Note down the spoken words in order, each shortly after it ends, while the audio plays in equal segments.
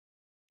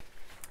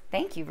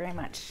Thank you very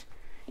much.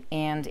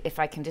 And if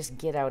I can just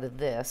get out of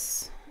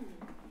this,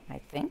 I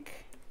think.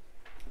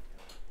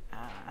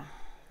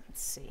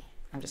 Let's see.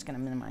 I'm just going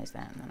to minimize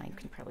that, and then I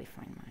can probably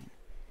find mine.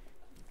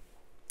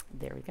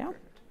 There we go.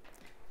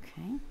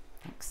 Okay,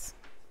 thanks.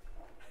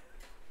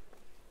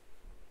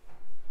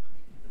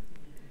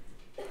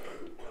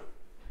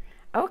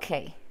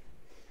 Okay.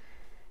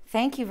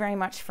 Thank you very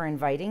much for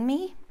inviting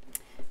me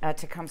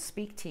to come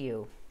speak to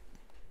you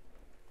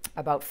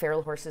about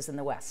feral horses in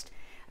the West.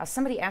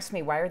 Somebody asked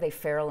me, why are they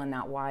feral and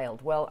not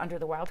wild? Well, under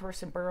the Wild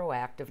Horse and Burro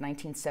Act of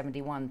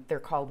 1971, they're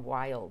called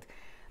wild.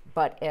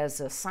 But as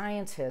a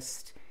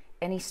scientist,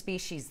 any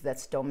species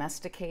that's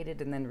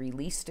domesticated and then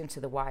released into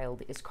the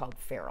wild is called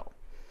feral.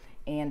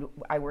 And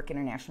I work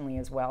internationally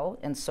as well.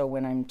 And so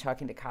when I'm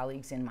talking to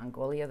colleagues in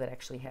Mongolia that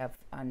actually have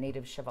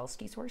native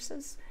Przewalski's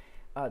horses,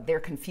 they're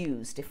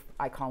confused if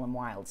I call them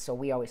wild. So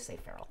we always say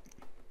feral.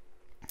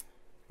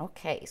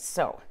 Okay,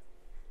 so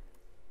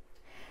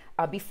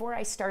before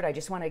I start, I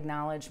just want to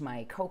acknowledge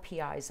my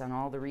co-PIs on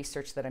all the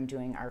research that I'm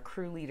doing, our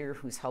crew leader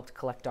who's helped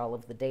collect all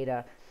of the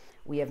data.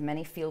 We have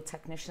many field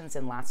technicians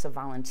and lots of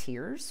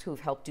volunteers who've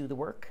helped do the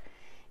work.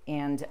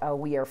 And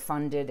we are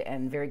funded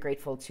and very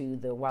grateful to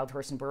the Wild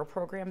Horse and Burro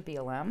Program,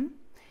 BLM,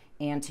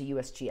 and to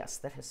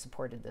USGS that has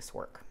supported this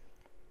work.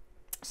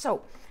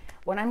 So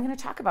what I'm going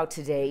to talk about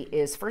today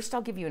is, first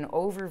I'll give you an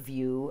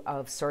overview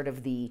of sort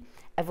of the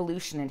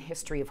evolution and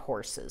history of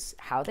horses,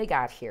 how they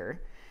got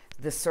here,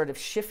 this sort of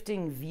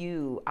shifting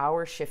view,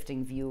 our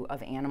shifting view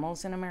of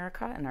animals in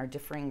America and our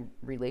differing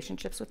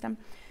relationships with them.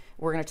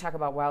 We're going to talk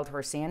about Wild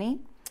Horse Annie,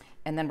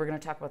 and then we're going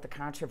to talk about the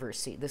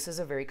controversy. This is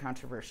a very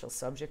controversial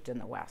subject in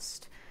the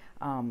West.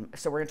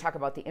 So we're going to talk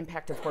about the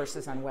impact of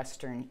horses on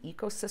Western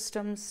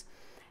ecosystems,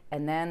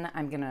 and then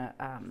I'm going to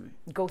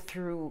go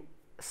through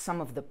some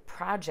of the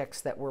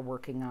projects that we're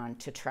working on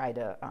to try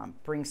to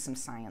bring some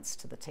science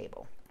to the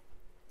table.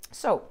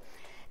 So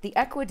the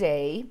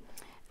Equidae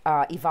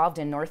evolved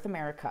in North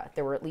America.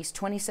 There were at least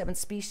 27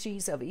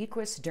 species of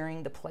equus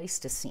during the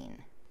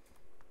Pleistocene.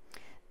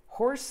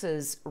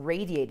 Horses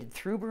radiated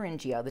through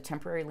Beringia, the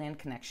temporary land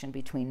connection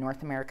between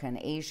North America and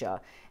Asia,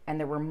 and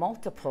there were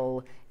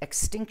multiple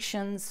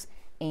extinctions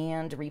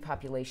and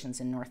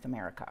repopulations in North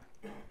America.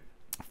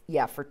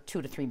 Yeah, for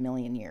 2 to 3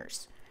 million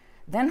years.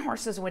 Then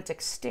horses went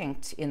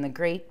extinct in the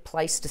Great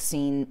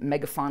Pleistocene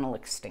megafaunal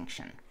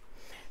extinction.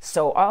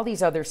 So all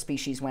these other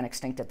species went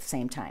extinct at the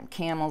same time.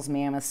 Camels,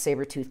 mammoths,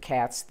 saber-toothed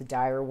cats, the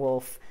dire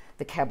wolf,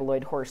 the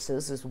cabeloid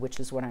horses, which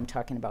is what I'm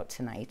talking about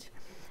tonight.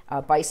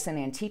 Bison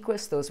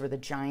antiquus, those were the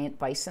giant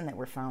bison that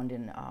were found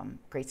in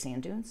Great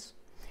Sand Dunes.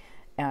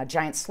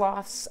 Giant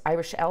sloths,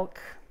 Irish elk.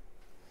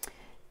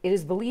 It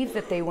is believed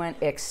that they went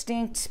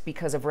extinct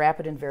because of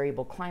rapid and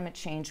variable climate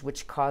change,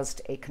 which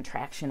caused a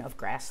contraction of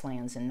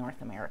grasslands in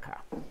North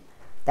America.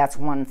 That's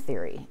one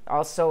theory.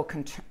 Also,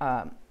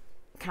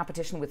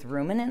 competition with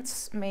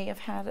ruminants may have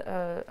had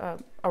a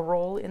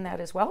role in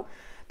that as well.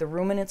 The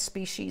ruminant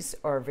species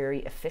are very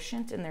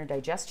efficient in their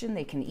digestion.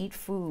 They can eat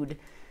food.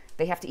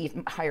 They have to eat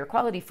higher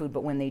quality food,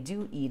 but when they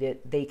do eat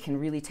it, they can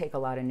really take a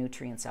lot of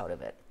nutrients out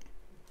of it.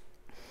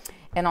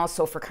 And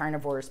also for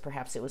carnivores,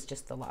 perhaps it was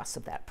just the loss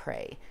of that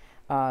prey.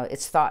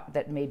 It's thought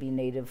that maybe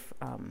native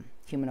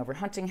human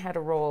overhunting had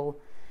a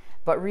role,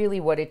 but really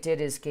what it did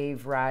is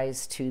gave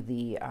rise to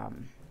the,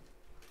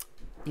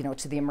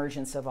 to the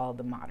emergence of all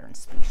the modern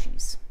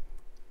species.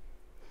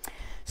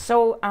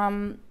 So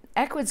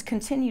equids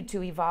continued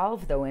to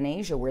evolve, though, in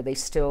Asia, where they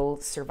still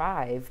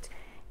survived.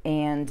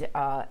 And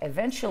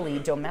eventually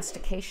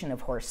domestication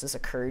of horses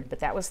occurred, but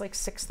that was like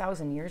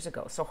 6,000 years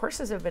ago. So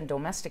horses have been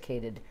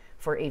domesticated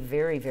for a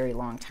very, very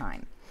long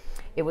time.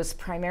 It was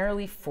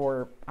primarily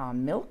for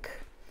milk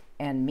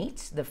and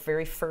meat. The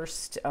very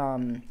first,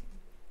 and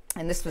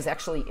this was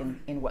actually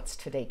in what's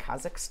today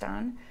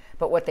Kazakhstan,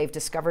 but what they've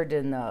discovered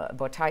in the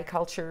Botai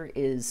culture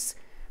is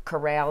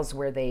corrals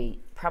where they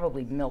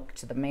probably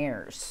milked the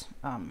mares,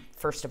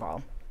 first of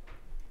all.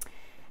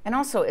 And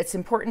also, it's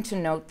important to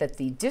note that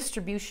the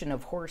distribution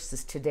of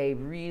horses today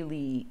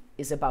really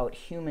is about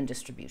human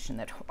distribution,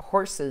 that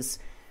horses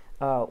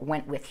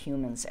went with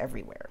humans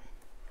everywhere.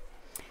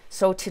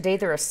 So today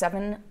there are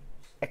 7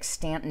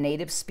 extant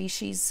native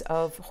species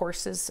of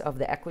horses of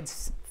the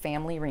equids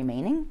family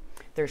remaining.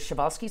 There's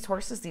Przewalski's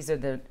horses. These are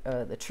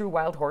the true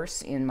wild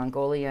horse in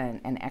Mongolia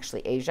and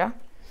actually Asia.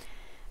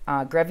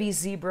 Grevy's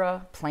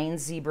zebra,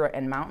 plains zebra,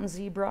 and mountain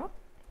zebra.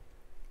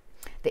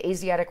 The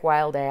Asiatic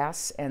wild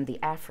ass and the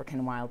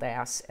African wild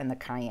ass and the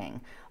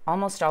Kayang.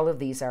 Almost all of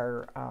these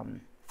are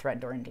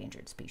threatened or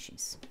endangered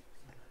species.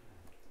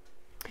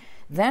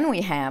 Then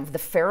we have the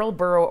feral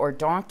burro or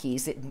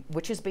donkeys,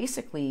 which is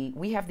basically,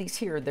 we have these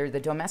here, they're the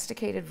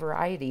domesticated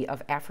variety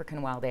of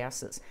African wild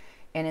asses.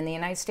 And in the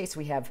United States,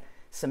 we have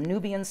some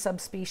Nubian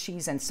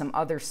subspecies and some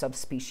other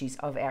subspecies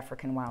of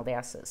African wild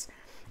asses.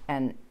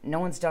 And no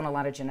one's done a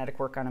lot of genetic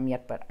work on them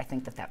yet, but I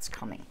think that that's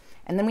coming.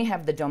 And then we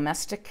have the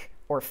domestic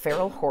or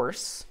feral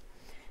horse,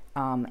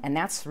 and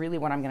that's really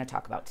what I'm going to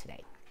talk about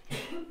today.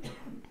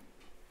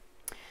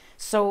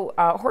 So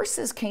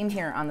horses came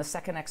here on the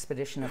second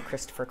expedition of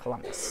Christopher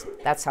Columbus.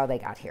 That's how they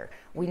got here.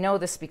 We know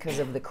this because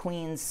of the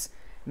Queen's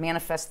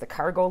manifest. The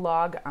cargo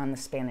log on the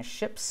Spanish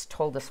ships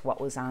told us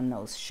what was on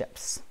those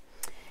ships.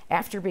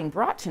 After being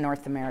brought to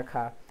North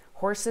America,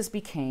 horses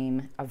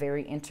became a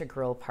very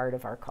integral part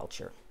of our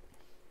culture.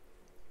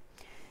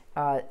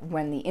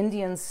 When the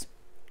Indians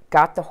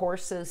got the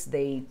horses,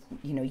 they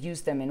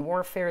used them in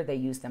warfare, they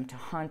used them to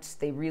hunt,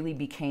 they really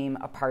became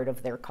a part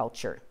of their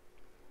culture.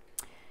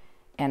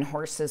 And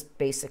horses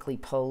basically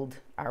pulled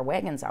our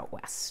wagons out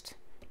west,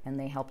 and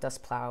they helped us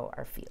plow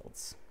our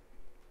fields.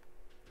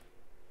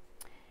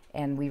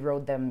 And we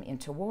rode them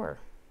into war.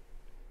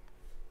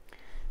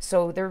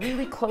 So they're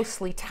really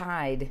closely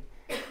tied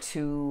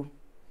to,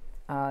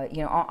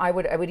 I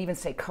would even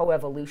say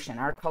coevolution.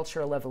 Our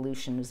cultural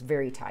evolution is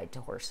very tied to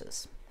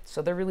horses.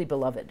 So they're really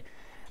beloved.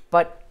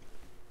 But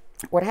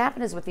what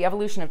happened is with the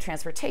evolution of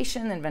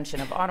transportation, invention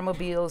of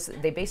automobiles,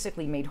 they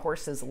basically made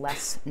horses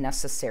less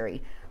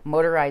necessary.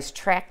 Motorized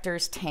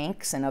tractors,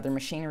 tanks, and other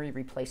machinery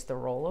replaced the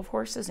role of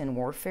horses in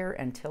warfare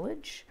and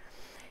tillage.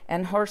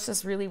 And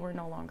horses really were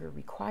no longer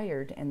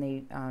required, and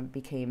they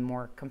became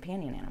more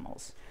companion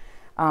animals.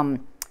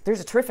 There's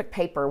a terrific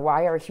paper,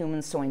 Why Are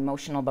Humans So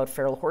Emotional About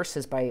Feral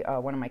Horses, by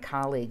one of my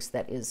colleagues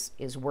that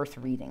is worth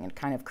reading and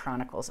kind of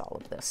chronicles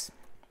all of this.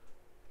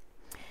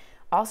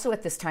 Also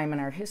at this time in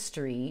our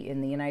history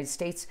in the United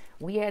States,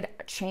 we had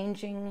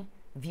changing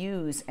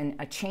views and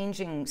a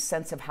changing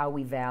sense of how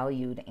we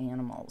valued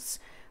animals.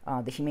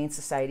 The Humane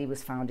Society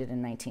was founded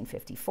in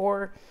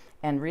 1954,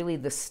 and really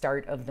the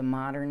start of the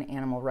modern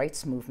animal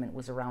rights movement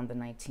was around the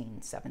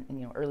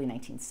early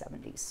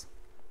 1970s.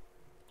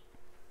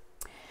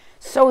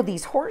 So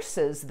these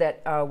horses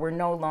that were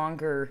no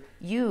longer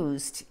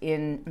used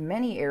in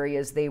many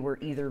areas, they were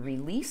either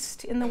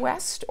released in the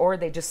West or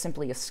they just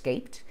simply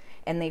escaped,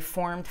 and they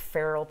formed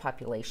feral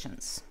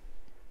populations.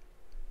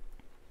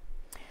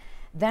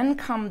 Then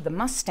come the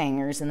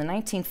Mustangers. In the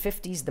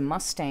 1950s, the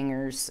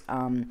Mustangers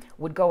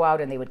would go out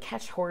and they would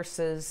catch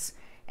horses,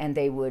 and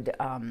they would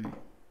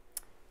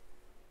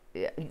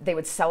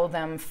sell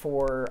them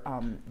for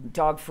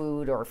dog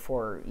food or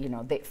for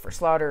for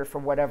slaughter, for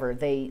whatever.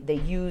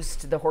 They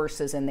used the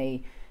horses, and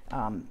they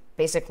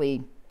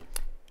basically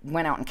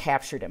went out and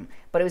captured them.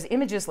 But it was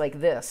images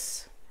like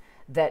this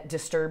that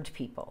disturbed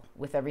people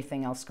with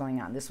everything else going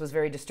on. This was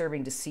very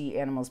disturbing to see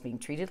animals being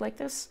treated like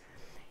this,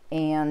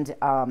 and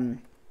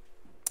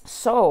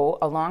so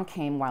along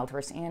came Wild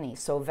Horse Annie.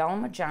 So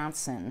Velma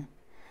Johnson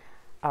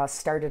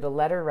started a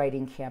letter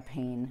writing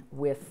campaign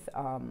with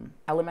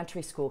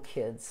elementary school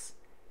kids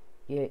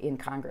in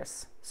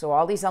Congress. So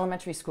all these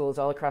elementary schools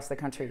all across the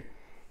country,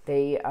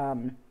 they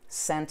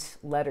sent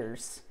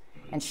letters,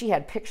 and she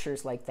had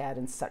pictures like that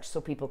and such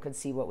so people could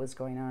see what was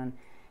going on.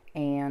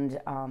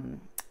 And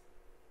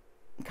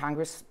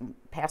Congress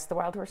passed the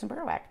Wild Horse and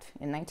Burro Act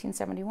in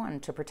 1971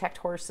 to protect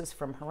horses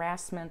from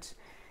harassment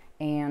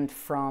and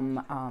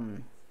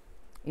from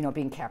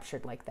being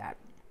captured like that.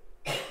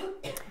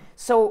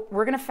 So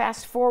we're going to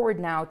fast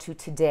forward now to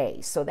today.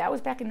 So that was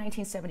back in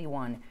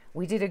 1971.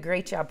 We did a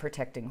great job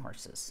protecting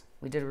horses.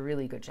 We did a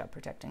really good job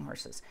protecting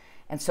horses.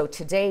 And so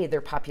today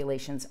their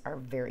populations are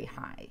very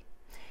high.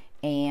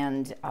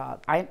 And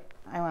I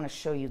want to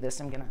show you this.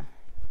 I'm going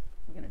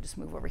to just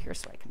move over here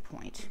so I can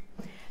point.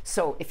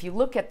 So if you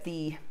look at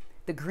the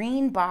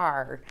green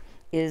bar,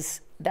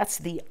 that's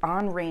the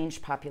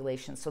on-range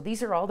population. So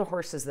these are all the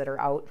horses that are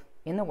out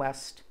in the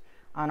West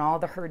on all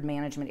the herd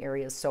management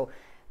areas. So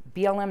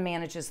BLM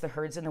manages the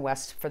herds in the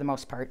West for the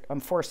most part.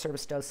 Forest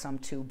Service does some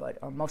too,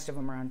 but most of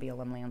them are on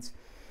BLM lands.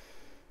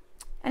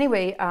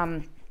 Anyway,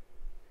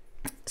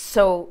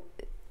 so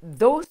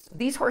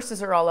these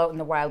horses are all out in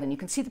the wild, and you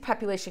can see the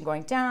population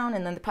going down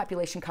and then the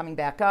population coming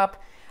back up.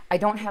 I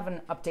don't have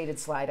an updated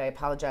slide, I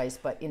apologize,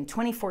 but in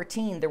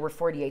 2014 there were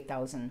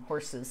 48,000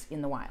 horses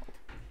in the wild.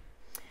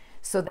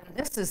 So then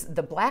this is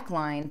the black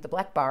line, the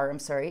black bar, I'm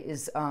sorry,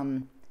 is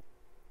the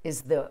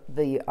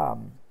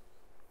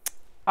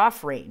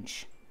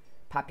off-range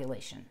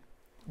population.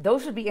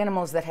 Those would be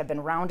animals that have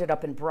been rounded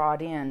up and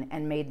brought in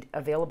and made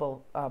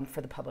available for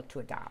the public to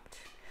adopt.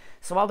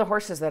 So all the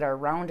horses that are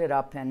rounded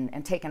up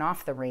and taken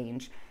off the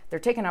range, they're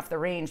taken off the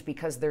range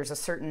because there's a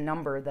certain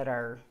number that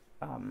are,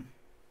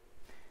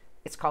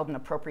 it's called an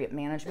appropriate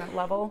management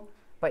level,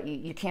 but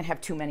you can't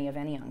have too many of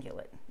any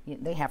ungulate.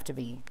 They have to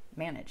be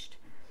managed.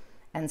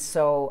 And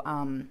so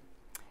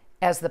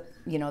as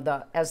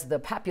the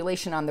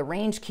population on the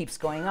range keeps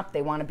going up,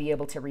 they want to be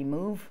able to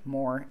remove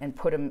more and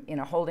put them in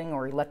a holding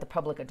or let the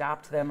public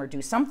adopt them or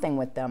do something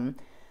with them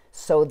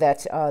so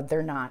that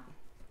they're not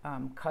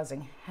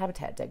causing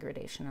habitat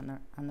degradation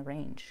on the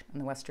range, on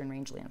the western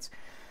rangelands.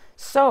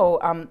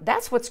 So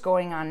that's what's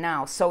going on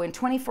now. So in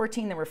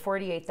 2014, there were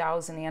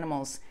 48,000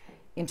 animals.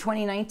 In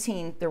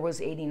 2019, there was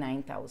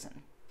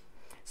 89,000.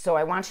 So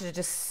I want you to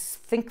just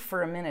think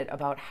for a minute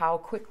about how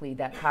quickly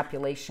that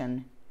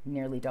population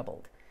nearly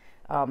doubled.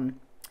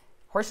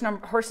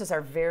 Horses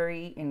are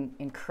very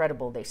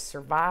incredible. They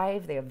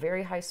survive. They have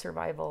very high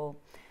survival.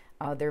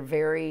 They're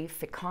very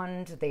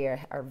fecund. They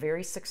are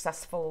very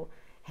successful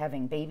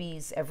having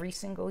babies every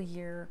single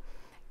year,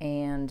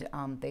 and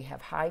they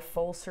have high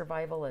foal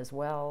survival as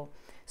well.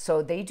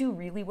 So they do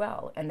really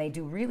well, and they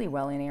do really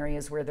well in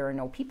areas where there are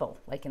no people,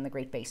 like in the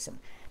Great Basin.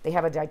 They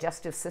have a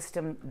digestive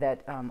system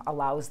that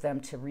allows them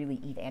to really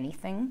eat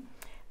anything.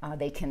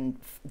 They can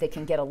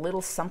get a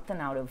little something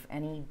out of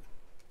any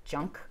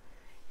junk,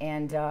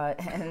 and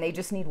they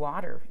just need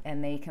water,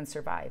 and they can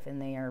survive,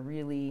 and they are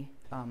really,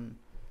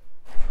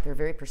 they're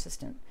very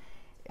persistent.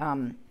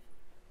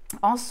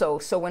 Also,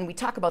 so when we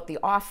talk about the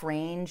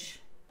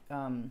off-range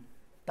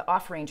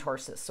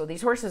horses, so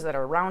these horses that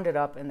are rounded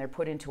up and they're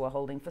put into a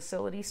holding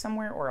facility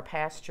somewhere, or a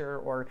pasture,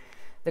 or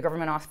the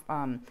government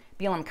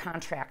BLM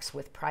contracts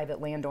with private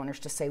landowners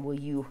to say, will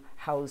you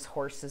house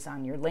horses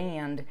on your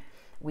land?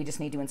 We just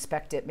need to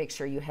inspect it, make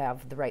sure you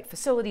have the right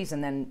facilities,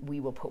 and then we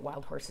will put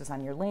wild horses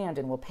on your land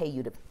and we'll pay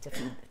you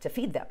to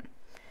feed them.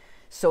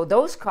 So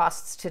those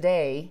costs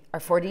today are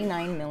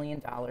 $49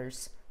 million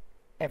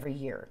every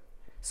year.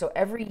 So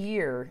every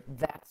year,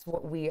 that's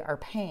what we are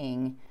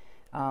paying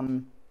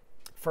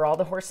for all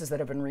the horses that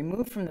have been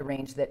removed from the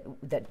range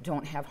that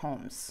don't have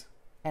homes,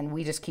 and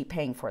we just keep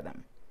paying for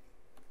them.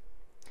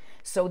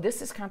 So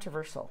this is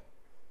controversial.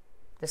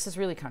 This is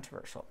really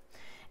controversial.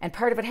 And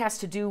part of it has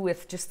to do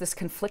with just this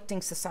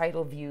conflicting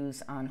societal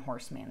views on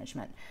horse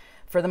management.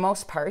 For the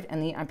most part,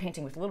 and I'm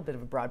painting with a little bit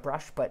of a broad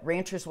brush, but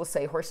ranchers will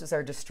say horses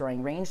are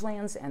destroying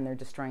rangelands and they're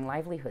destroying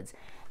livelihoods.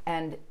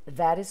 And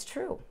that is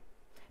true,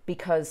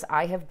 because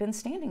I have been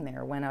standing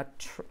there when a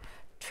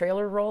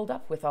trailer rolled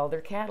up with all their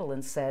cattle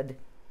and said,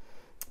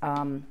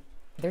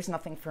 there's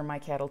nothing for my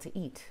cattle to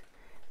eat.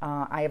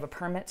 I have a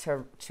permit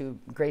to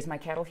graze my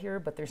cattle here,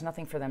 but there's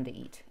nothing for them to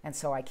eat, and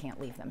so I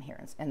can't leave them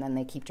here. And then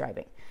they keep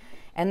driving.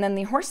 And then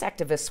the horse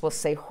activists will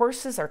say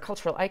horses are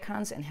cultural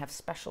icons and have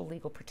special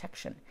legal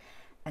protection.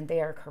 And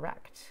they are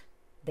correct.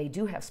 They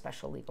do have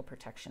special legal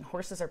protection.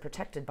 Horses are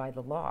protected by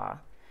the law.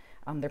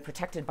 They're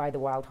protected by the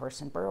Wild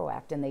Horse and Burro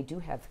Act, and they do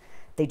have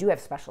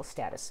special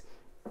status.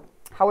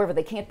 However,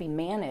 they can't be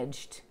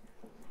managed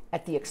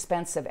at the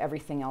expense of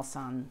everything else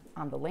on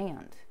the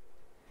land.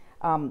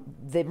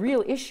 The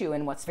real issue,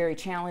 and what's very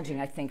challenging,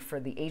 I think, for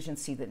the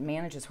agency that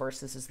manages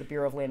horses is the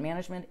Bureau of Land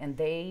Management, and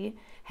they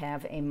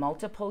have a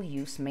multiple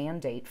use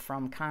mandate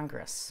from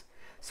Congress.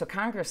 So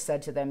Congress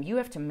said to them, you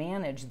have to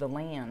manage the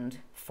land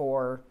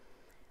for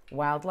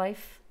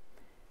wildlife,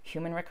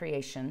 human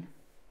recreation,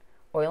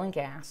 oil and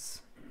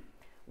gas,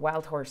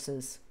 wild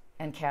horses,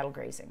 and cattle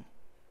grazing.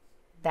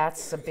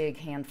 That's a big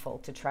handful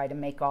to try to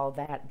make all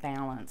that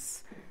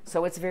balance.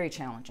 So it's very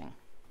challenging.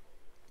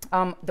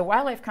 The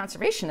wildlife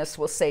conservationists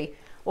will say,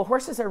 well,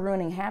 horses are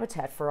ruining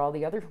habitat for all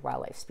the other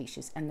wildlife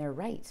species, and they're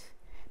right,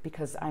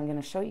 because I'm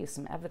going to show you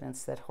some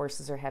evidence that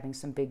horses are having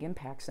some big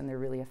impacts and they're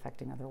really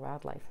affecting other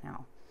wildlife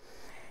now.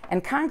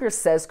 And Congress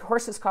says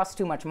horses cost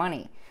too much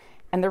money,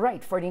 and they're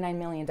right, $49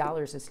 million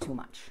is too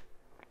much.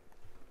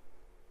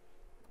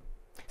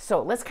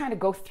 So let's kind of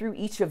go through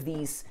each of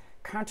these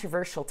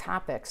controversial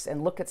topics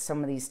and look at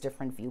some of these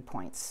different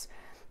viewpoints.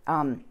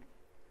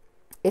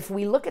 If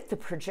we look at the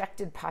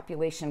projected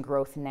population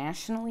growth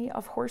nationally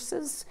of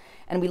horses,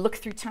 and we look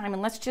through time,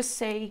 and let's just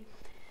say,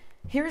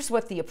 here's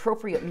what the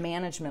appropriate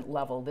management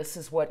level, this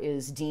is what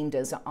is deemed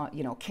as,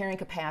 carrying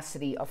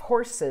capacity of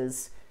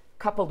horses,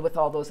 coupled with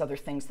all those other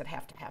things that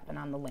have to happen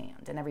on the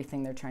land and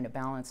everything they're trying to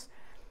balance.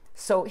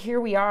 So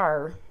here we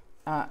are,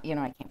 I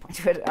can't point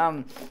to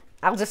it,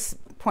 I'll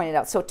just point it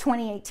out. So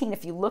 2018,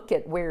 if you look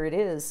at where it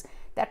is,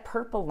 that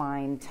purple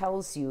line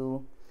tells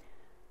you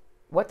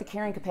what the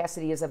carrying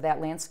capacity is of that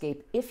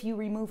landscape if you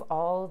remove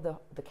all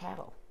the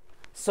cattle.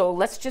 So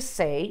let's just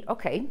say,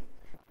 okay,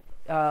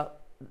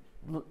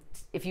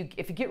 if you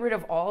get rid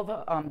of all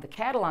the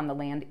cattle on the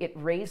land, it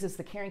raises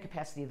the carrying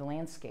capacity of the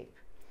landscape.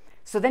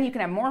 So then you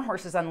can have more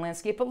horses on the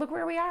landscape, but look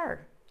where we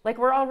are. Like,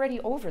 we're already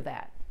over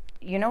that.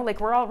 Like,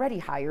 we're already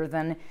higher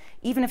than,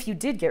 even if you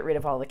did get rid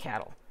of all the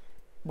cattle,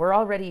 we're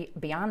already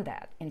beyond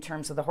that in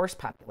terms of the horse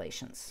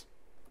populations.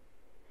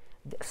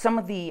 Some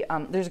of the,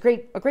 there's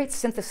a great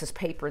synthesis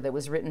paper that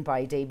was written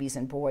by Davies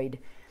and Boyd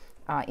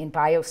in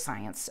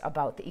Bioscience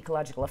about the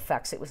ecological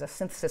effects. It was a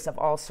synthesis of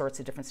all sorts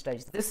of different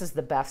studies. This is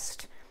the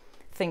best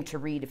thing to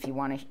read if you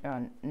want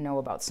to know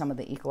about some of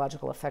the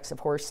ecological effects of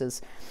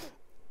horses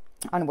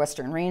on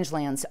Western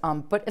rangelands.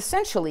 But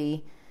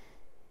essentially,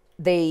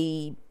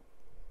 they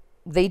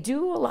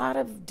do a lot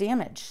of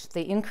damage.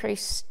 They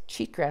increase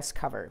cheatgrass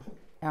cover.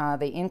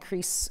 They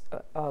increase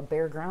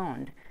bare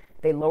ground.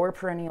 They lower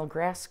perennial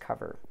grass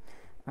cover.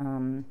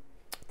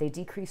 They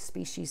decrease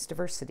species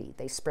diversity.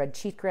 They spread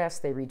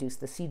cheatgrass. They reduce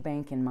the seed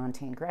bank in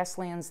montane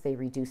grasslands. They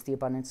reduce the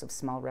abundance of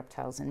small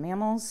reptiles and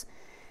mammals.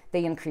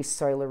 They increase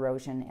soil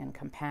erosion and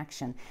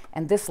compaction.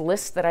 And this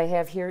list that I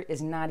have here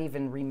is not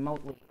even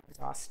remotely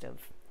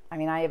exhaustive. I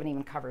mean, I haven't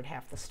even covered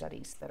half the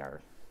studies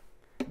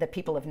that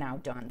people have now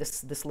done.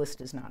 This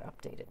list is not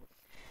updated.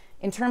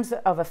 In terms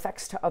of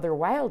effects to other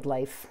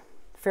wildlife,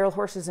 feral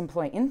horses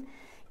employ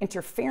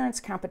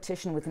interference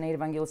competition with native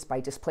ungulates by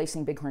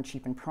displacing bighorn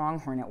sheep and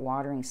pronghorn at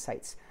watering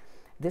sites.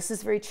 This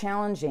is very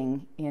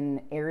challenging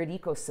in arid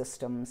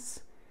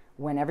ecosystems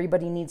when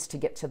everybody needs to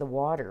get to the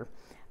water.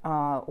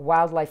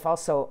 Wildlife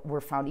also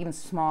were found, even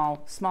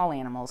small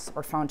animals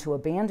are found to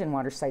abandon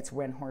water sites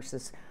where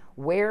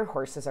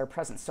horses are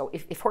present. So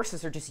if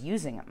horses are just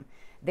using them,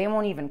 they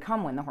won't even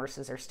come when the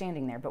horses are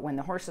standing there. But when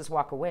the horses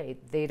walk away,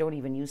 they don't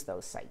even use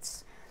those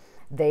sites.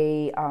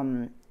 They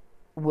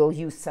will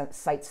use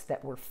sites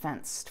that were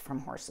fenced from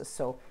horses.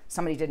 So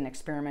somebody did an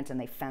experiment and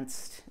they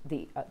fenced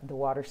the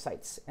water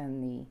sites,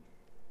 and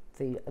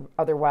the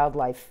other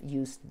wildlife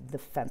used the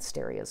fenced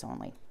areas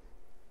only.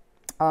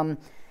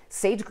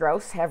 Sage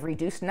grouse have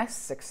reduced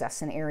nest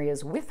success in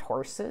areas with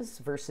horses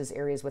versus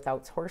areas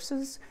without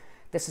horses.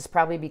 This is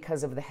probably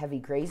because of the heavy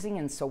grazing,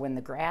 and so when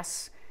the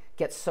grass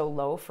gets so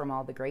low from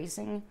all the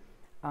grazing,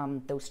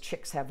 those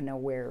chicks have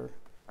nowhere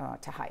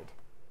to hide.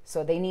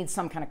 So they need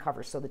some kind of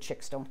cover so the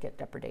chicks don't get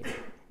depredated.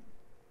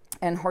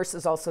 And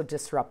horses also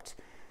disrupt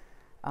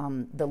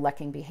the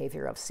lekking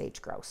behavior of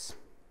sage grouse.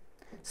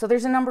 So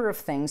there's a number of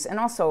things, and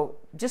also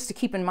just to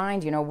keep in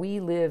mind, we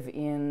live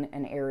in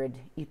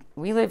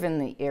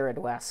the arid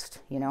West.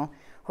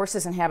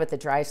 Horses inhabit the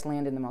driest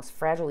land in the most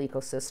fragile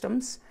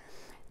ecosystems.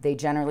 They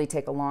generally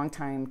take a long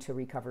time to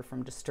recover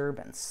from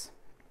disturbance.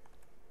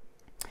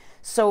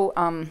 So,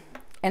 and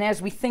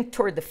as we think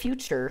toward the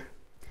future,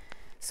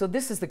 so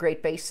this is the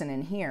Great Basin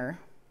in here,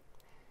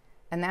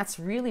 and that's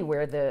really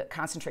where the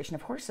concentration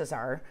of horses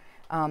are.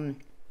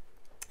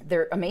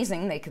 They're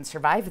amazing. They can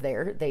survive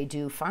there. They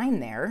do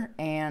fine there,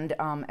 and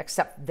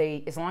except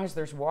as long as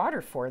there's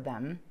water for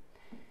them,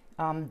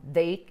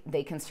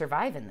 they can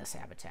survive in this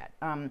habitat.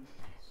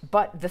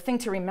 But the thing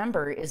to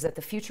remember is that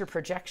the future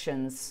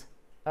projections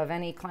of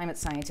any climate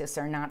scientists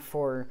are not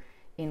for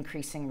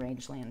increasing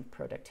rangeland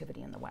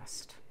productivity in the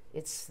West.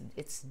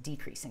 It's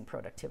decreasing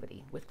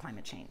productivity with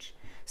climate change.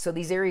 So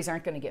these areas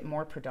aren't going to get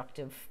more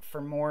productive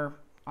for more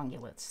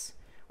ungulates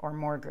or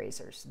more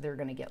grazers. They're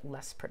going to get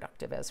less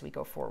productive as we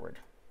go forward.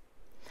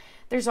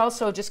 There's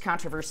also just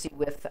controversy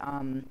with,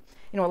 a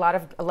lot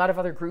of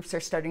other groups are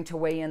starting to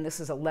weigh in. This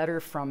is a letter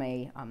from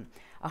a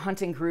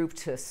hunting group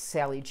to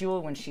Sally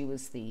Jewell when she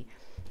was the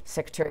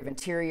Secretary of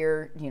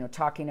Interior,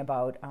 talking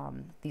about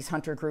these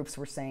hunter groups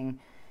were saying,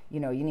 you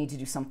need to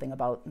do something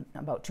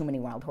about too many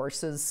wild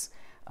horses.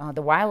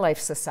 The Wildlife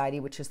Society,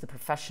 which is the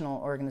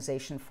professional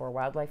organization for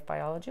wildlife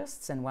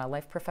biologists and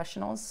wildlife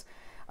professionals,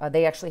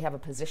 they actually have a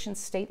position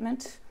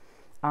statement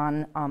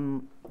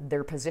on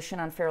their position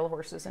on feral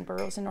horses and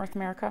burros in North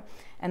America.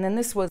 And then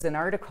this was an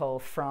article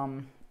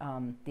from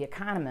The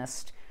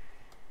Economist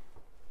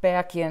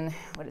back in,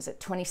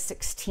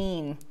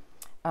 2016,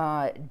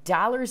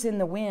 Dollars in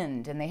the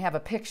Wind, and they have a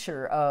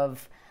picture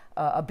of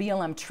a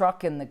BLM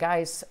truck, and the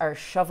guys are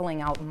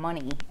shoveling out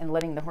money and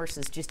letting the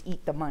horses just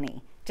eat the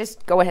money.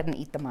 Just go ahead and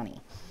eat the money.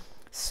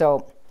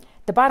 So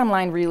the bottom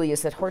line really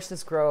is that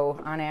horses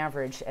grow on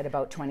average at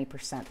about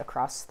 20%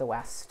 across the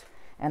West,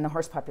 and the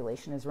horse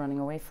population is running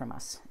away from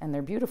us. And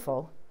they're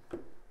beautiful,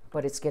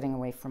 but it's getting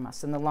away from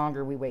us. And the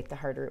longer we wait, the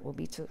harder it will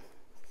be to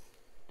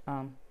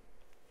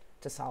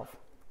solve.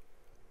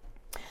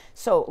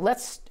 So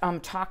let's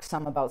talk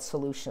some about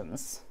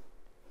solutions.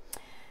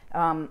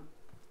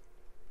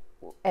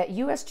 At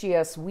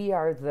USGS, we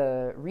are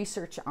the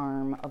research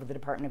arm of the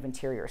Department of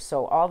Interior.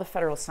 So all the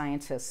federal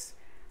scientists,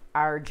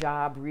 our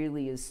job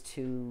really is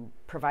to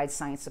provide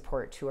science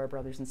support to our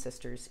brothers and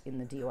sisters in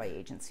the DOI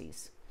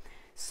agencies.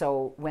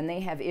 So when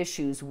they have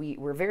issues,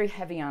 we're very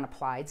heavy on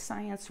applied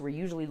science. We're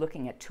usually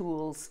looking at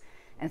tools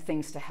and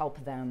things to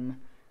help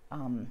them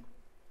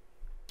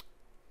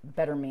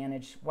better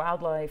manage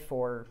wildlife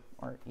or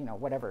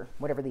whatever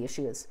the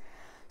issue is.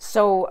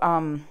 So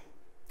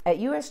at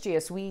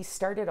USGS, we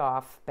started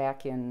off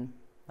back in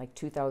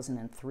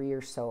 2003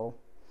 or so.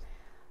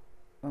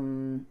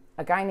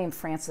 A guy named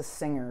Francis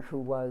Singer, who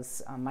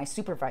was my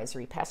supervisor,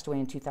 he passed away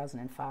in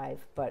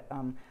 2005, but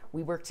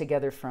we worked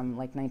together from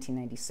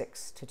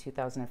 1996 to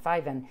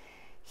 2005, and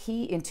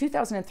in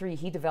 2003,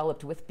 he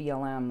developed with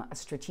BLM a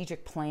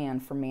strategic plan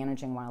for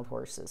managing wild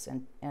horses,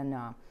 and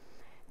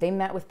they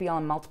met with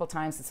BLM multiple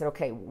times and said,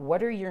 okay,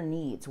 what are your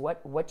needs?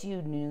 What do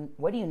you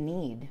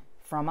need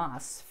from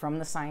us, from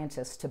the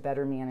scientists, to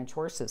better manage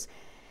horses?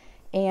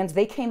 And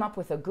they came up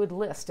with a good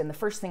list, and the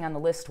first thing on the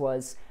list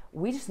was,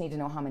 we just need to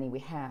know how many we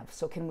have.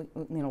 So can we,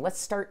 let's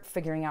start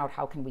figuring out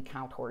how can we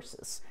count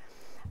horses.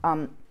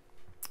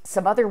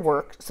 Some other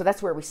work, so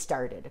that's where we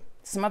started.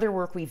 Some other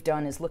work we've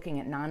done is looking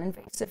at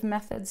non-invasive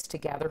methods to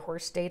gather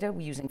horse data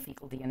using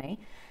fecal DNA.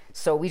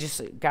 So we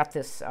just got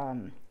this,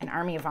 an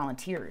army of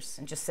volunteers,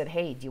 and just said,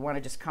 hey, do you want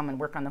to just come and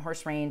work on the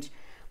horse range?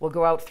 We'll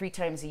go out 3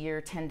 times a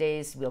year, 10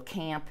 days, we'll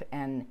camp,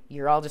 and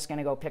you're all just going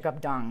to go pick up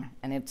dung,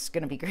 and it's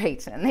going to be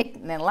great. And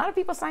then a lot of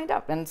people signed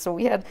up, and so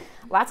we had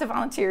lots of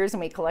volunteers,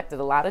 and we collected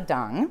a lot of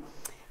dung,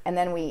 and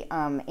then we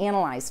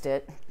analyzed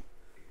it,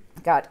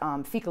 got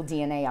fecal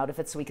DNA out of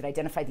it so we could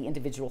identify the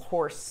individual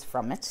horse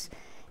from it,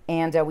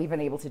 and we've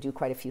been able to do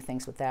quite a few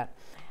things with that.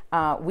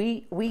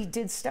 We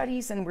did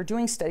studies, and we're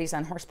doing studies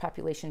on horse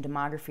population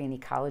demography and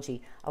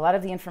ecology. A lot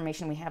of the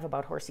information we have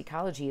about horse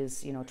ecology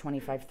is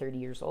 25, 30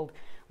 years old.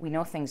 We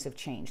know things have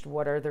changed.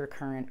 What are their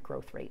current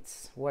growth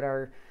rates? What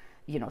are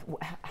you know,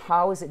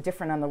 how is it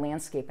different on the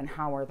landscape and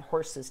how are the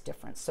horses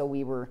different? So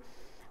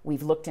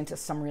we've looked into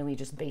some really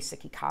just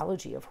basic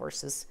ecology of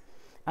horses.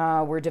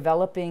 We're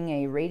developing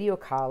a radio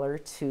collar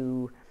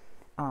to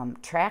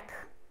track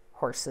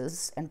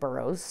horses and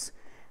burros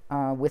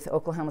with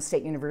Oklahoma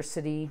State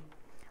University.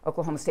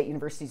 Oklahoma State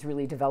University is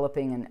really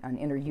developing an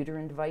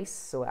intrauterine device,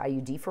 so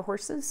IUD for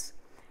horses.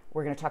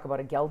 We're going to talk about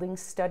a gelding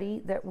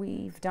study that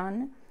we've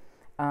done,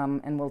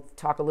 and we'll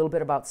talk a little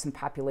bit about some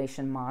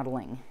population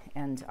modeling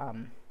and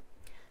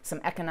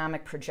some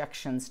economic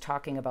projections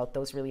talking about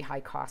those really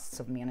high costs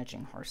of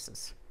managing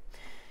horses.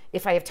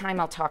 If I have time,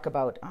 I'll talk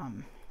about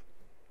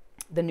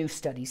the new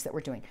studies that we're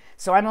doing.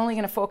 So I'm only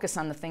going to focus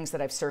on the things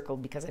that I've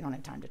circled because I don't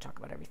have time to talk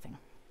about everything.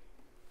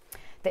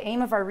 The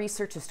aim of our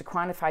research is to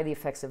quantify the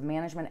effects of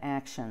management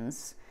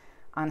actions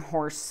on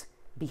horse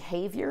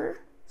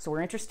behavior. So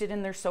we're interested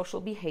in their social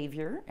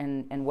behavior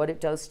and what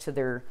it does to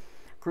their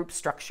group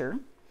structure.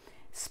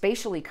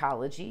 Spatial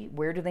ecology,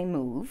 where do they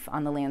move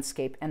on the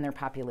landscape, and their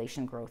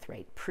population growth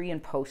rate, pre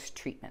and post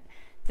treatment.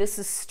 This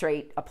is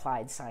straight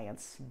applied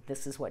science.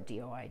 This is what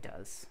DOI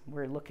does.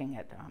 We're looking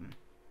at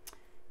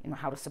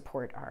how to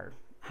support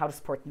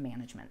the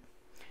management.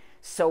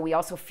 So we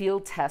also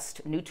field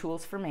test new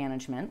tools for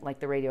management, like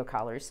the radio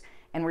collars,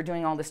 and we're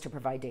doing all this to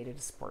provide data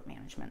to support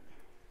management.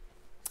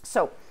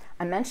 So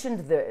I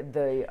mentioned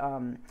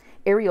the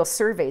aerial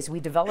surveys. We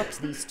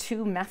developed these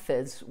two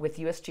methods with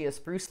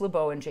USGS Bruce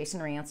LeBeau and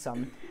Jason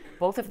Ransom.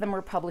 Both of them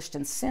were published,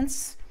 and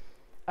since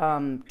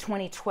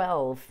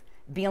 2012,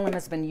 BLM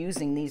has been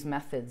using these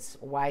methods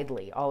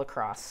widely all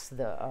across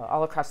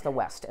the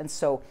West. And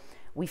so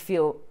we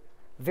feel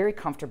very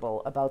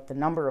comfortable about the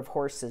number of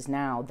horses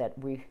now that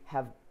we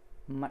have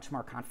much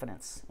more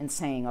confidence in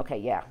saying, okay,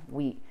 yeah,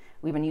 we've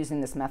been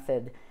using this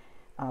method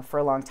for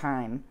a long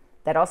time.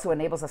 That also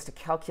enables us to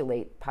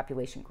calculate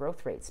population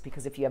growth rates,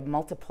 because if you have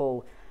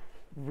multiple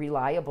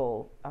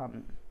reliable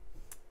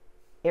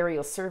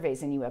aerial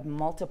surveys and you have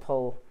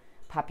multiple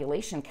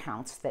population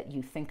counts that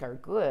you think are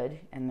good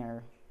and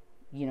they're,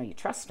 you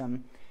trust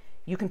them,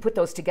 you can put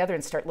those together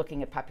and start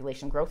looking at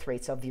population growth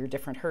rates of your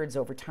different herds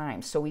over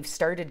time. So we've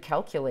started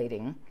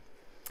calculating,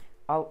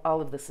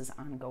 all of this is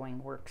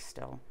ongoing work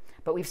still,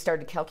 but we've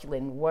started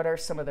calculating what are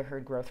some of the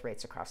herd growth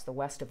rates across the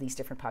West of these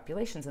different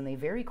populations, and they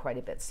vary quite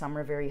a bit. Some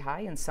are very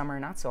high and some are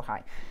not so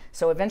high.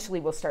 So eventually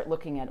we'll start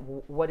looking at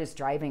what is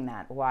driving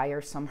that. Why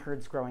are some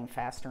herds growing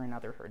faster and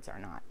other herds are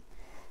not?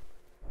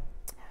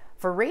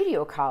 For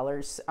radio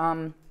collars,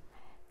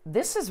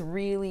 this was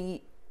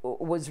really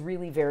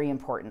very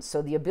important.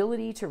 So the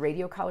ability to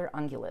radio collar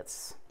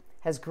ungulates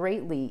has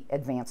greatly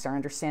advanced our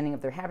understanding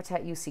of their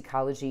habitat use,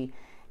 ecology,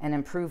 and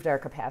improved our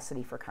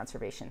capacity for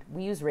conservation.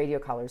 We use radio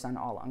collars on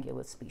all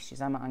ungulate species.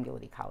 I'm an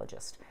ungulate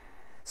ecologist.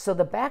 So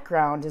the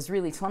background is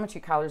really telemetry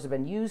collars have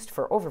been used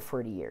for over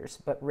 40 years,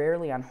 but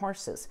rarely on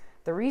horses.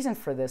 The reason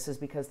for this is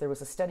because there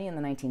was a study in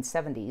the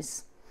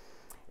 1970s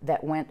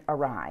that went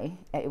awry.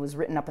 It was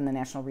written up in the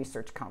National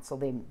Research Council.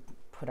 They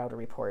put out a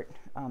report.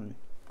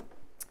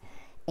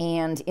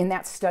 And in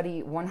that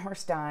study, one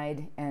horse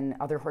died and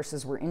other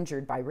horses were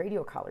injured by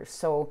radio collars.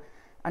 So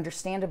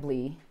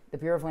understandably, the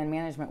Bureau of Land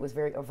Management was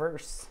very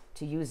averse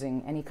to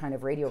using any kind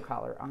of radio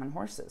collar on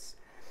horses.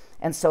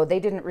 And so they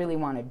didn't really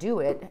want to do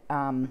it.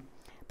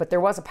 But there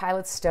was a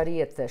pilot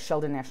study at the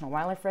Sheldon National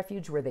Wildlife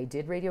Refuge where they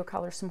did radio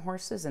collar some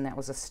horses, and that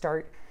was a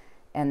start.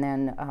 And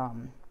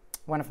then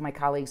one of my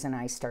colleagues and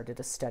I started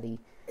a study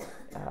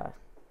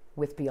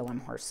with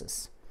BLM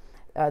horses.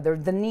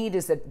 The need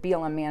is that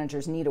BLM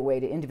managers need a way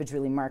to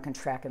individually mark and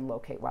track and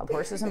locate wild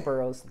horses and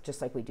burros,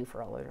 just like we do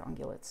for all other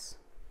ungulates.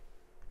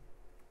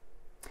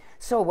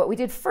 So what we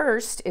did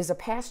first is a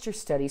pasture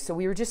study. So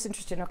we were just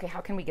interested in, okay,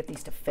 how can we get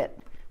these to fit?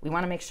 We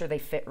want to make sure they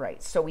fit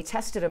right. So we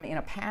tested them in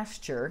a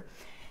pasture,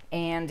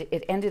 and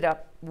it ended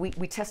up, we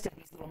tested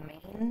these little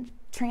main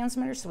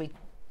transmitters. So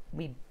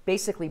we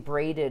basically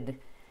braided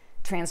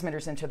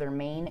transmitters into their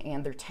mane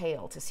and their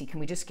tail to see,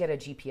 can we just get a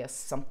GPS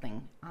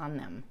something on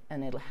them,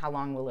 and how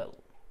long will it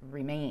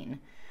remain?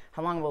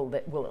 How long will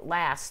it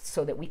last,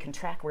 so that we can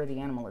track where the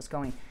animal is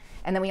going?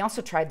 And then we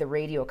also tried the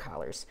radio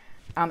collars.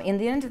 In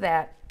the end of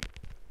that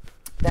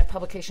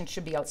publication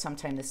should be out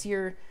sometime this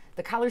year.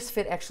 The collars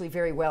fit actually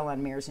very well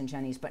on mares and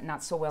jennies, but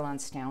not so well on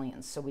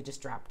stallions, so we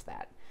just dropped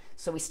that.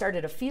 So we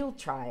started a field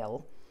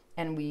trial,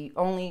 and we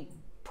only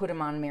put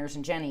them on mares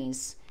and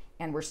jennies,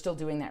 and we're still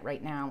doing that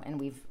right now, and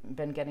we've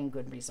been getting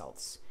good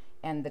results.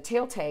 And the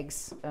tail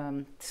tags,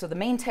 so the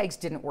main tags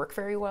didn't work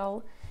very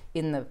well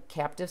in the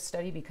captive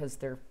study because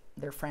their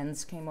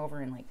friends came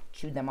over and like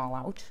chewed them all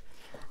out.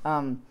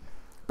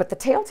 But the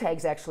tail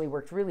tags actually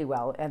worked really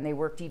well, and they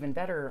worked even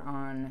better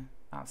on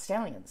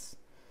stallions.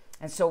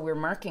 And so we're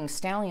marking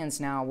stallions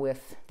now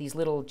with these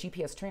little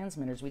GPS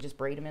transmitters. We just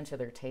braid them into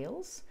their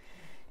tails.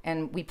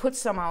 And we put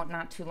some out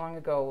not too long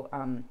ago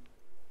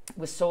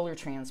with solar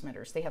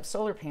transmitters. They have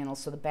solar panels,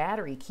 so the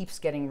battery keeps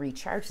getting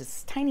recharged. It's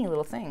this tiny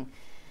little thing.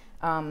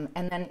 And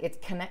then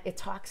it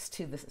talks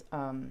to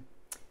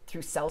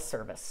through cell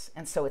service,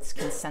 and so it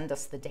can send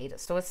us the data.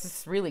 So it's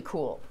just really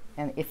cool,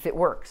 and if it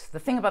works. The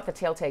thing about the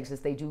tail tags is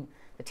the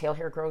tail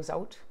hair grows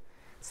out,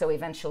 so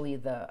eventually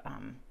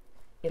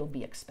it'll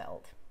be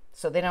expelled.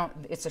 So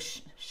it's a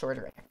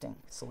shorter acting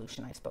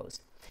solution, I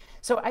suppose.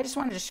 So I just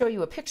wanted to show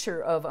you a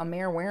picture of a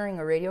mare wearing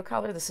a radio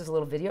collar. This is a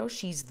little video.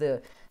 She's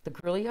the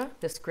Grullia,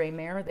 this gray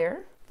mare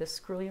there, this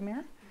Grullia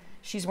mare.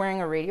 She's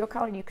wearing a radio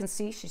collar, and you can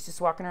see she's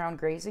just walking around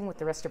grazing with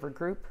the rest of her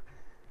group.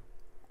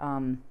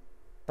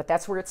 But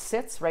that's where it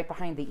sits, right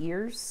behind the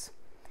ears.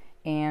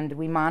 And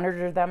we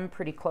monitor them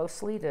pretty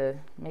closely to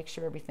make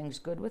sure everything's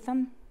good with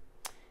them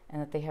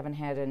and that they haven't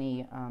had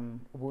any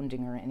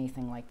wounding or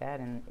anything like that.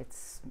 And it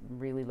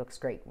really looks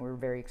great. We're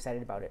very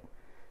excited about it.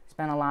 There's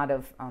been a lot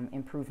of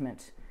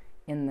improvement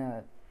in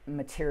the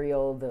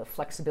material, the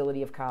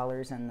flexibility of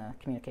collars, and the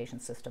communication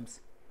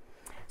systems.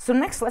 So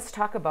next, let's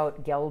talk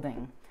about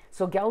gelding.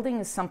 So gelding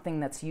is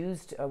something that's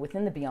used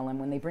within the BLM.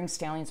 When they bring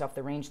stallions off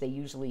the range, they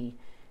usually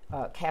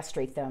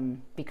castrate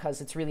them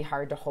because it's really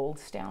hard to hold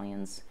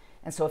stallions.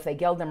 And so if they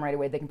geld them right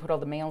away, they can put all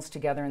the males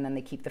together, and then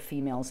they keep the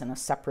females in a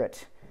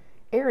separate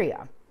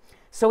area.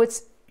 So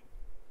it's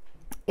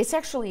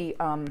actually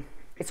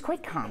it's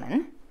quite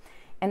common,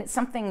 and it's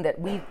something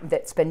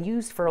that's been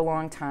used for a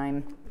long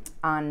time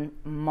on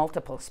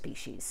multiple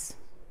species.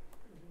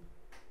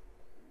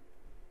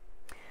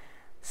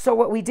 So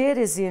what we did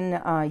is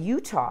in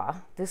Utah,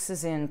 this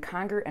is in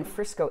Conger and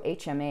Frisco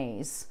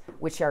HMAs,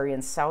 which are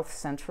in south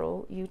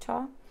central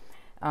Utah.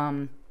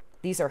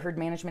 These are herd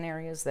management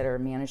areas that are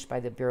managed by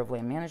the Bureau of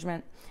Land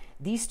Management.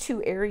 These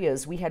two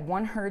areas, we had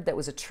one herd that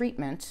was a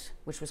treatment,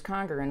 which was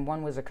Conger, and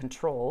one was a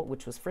control,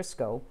 which was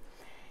Frisco.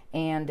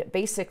 And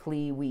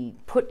basically we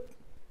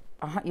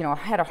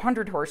had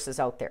 100 horses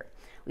out there.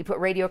 We put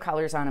radio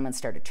collars on them and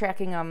started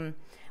tracking them.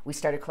 We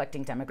started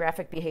collecting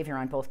demographic behavior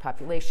on both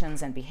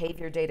populations and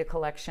behavior data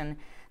collection.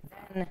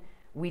 Then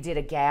we did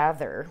a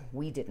gather.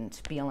 We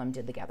didn't. BLM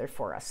did the gather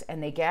for us.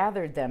 And they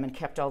gathered them and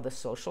kept all the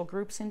social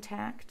groups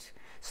intact.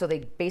 So they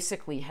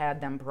basically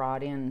had them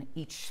brought in,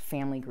 each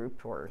family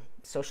group or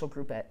social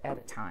group at a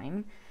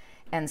time.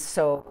 And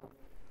so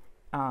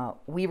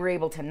we were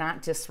able to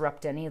not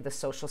disrupt any of the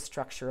social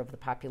structure of the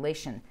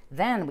population.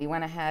 Then we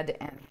went ahead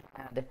and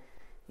had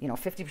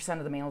 50%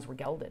 of the males were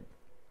gelded.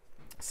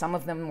 Some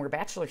of them were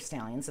bachelor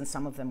stallions, and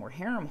some of them were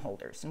harem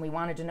holders. And we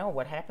wanted to know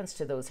what happens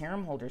to those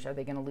harem holders. Are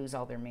they going to lose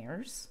all their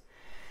mares?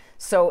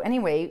 So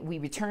anyway,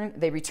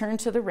 they returned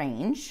to the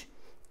range,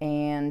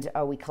 and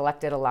we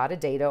collected a lot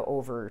of data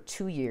over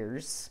 2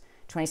 years,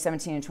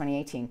 2017 and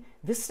 2018.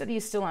 This study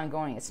is still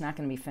ongoing. It's not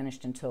going to be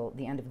finished until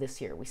the end of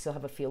this year. We still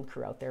have a field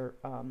crew out there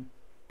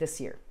this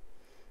year.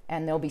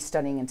 And they'll be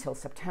studying until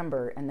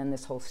September, and then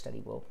this whole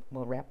study will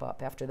wrap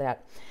up after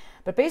that.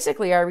 But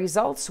basically, our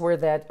results were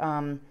that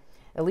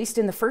at least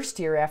in the first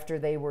year after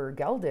they were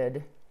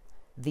gelded,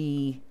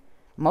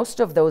 most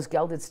of those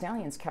gelded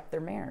stallions kept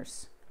their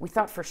mares. We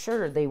thought for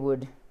sure they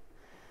would,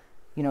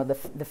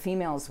 the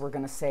females were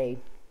going to say,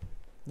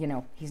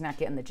 he's not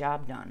getting the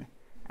job done.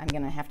 I'm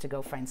going to have to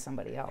go find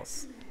somebody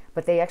else.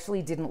 But they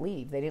actually didn't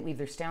leave. They didn't leave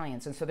their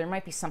stallions. And so there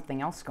might be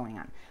something else going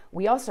on.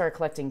 We also are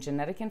collecting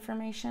genetic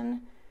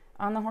information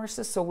on the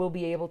horses, so we'll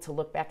be able to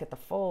look back at the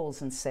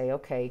foals and say,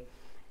 okay,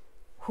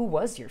 who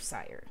was your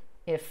sire?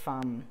 If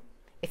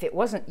it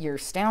wasn't your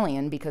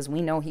stallion because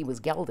we know he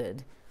was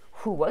gelded,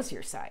 who was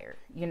your sire?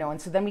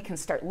 And so then we can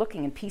start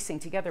looking and piecing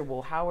together,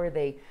 well,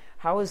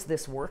 how is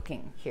this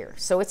working here?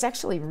 So it's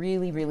actually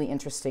really, really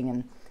interesting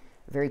and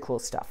very cool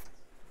stuff.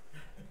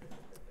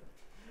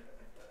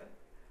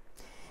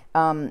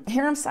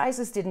 Harem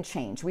sizes didn't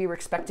change. We were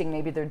expecting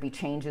maybe there'd be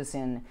changes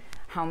in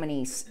how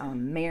many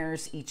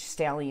mares each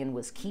stallion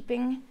was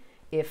keeping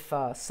if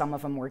some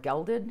of them were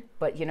gelded.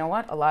 But you know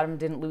what? A lot of them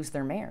didn't lose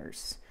their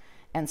mares.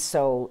 And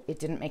so it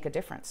didn't make a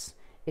difference.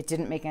 It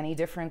didn't make any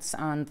difference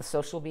on the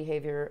social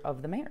behavior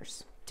of the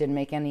mares. Didn't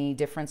make any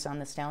difference on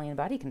the stallion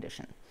body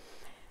condition.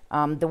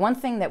 The one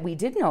thing that we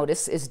did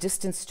notice is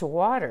distance to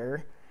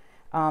water,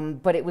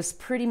 but it was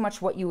pretty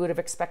much what you would have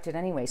expected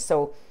anyway.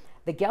 So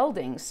the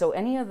gelding, so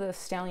any of the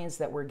stallions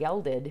that were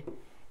gelded,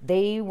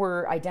 they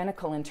were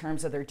identical in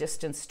terms of their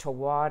distance to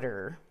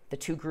water, the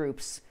two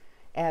groups,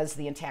 as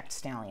the intact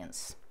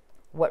stallions.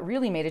 What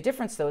really made a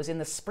difference, though, is in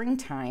the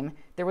springtime,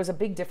 there was a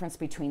big difference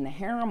between the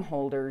harem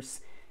holders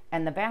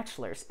and the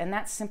bachelors. And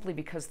that's simply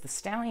because the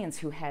stallions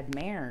who had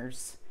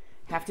mares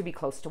have to be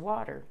close to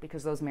water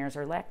because those mares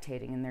are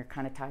lactating and they're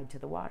kind of tied to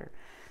the water.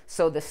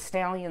 So the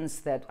stallions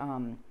that,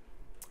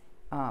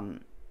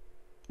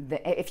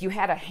 if you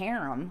had a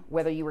harem,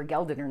 whether you were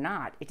gelded or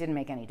not, it didn't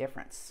make any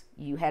difference.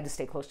 You had to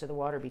stay close to the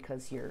water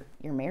because your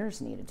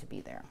mares needed to be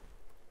there.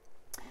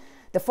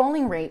 The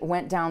foaling rate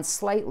went down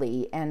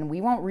slightly, and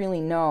we won't really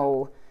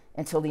know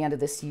until the end of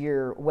this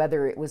year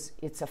whether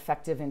it's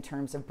effective in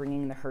terms of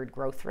bringing the herd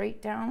growth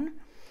rate down.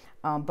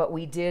 But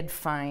we did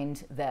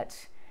find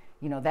that,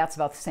 that's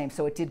about the same.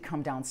 So it did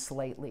come down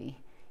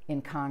slightly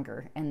in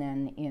Conger. And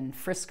then in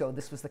Frisco,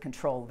 this was the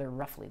control. They're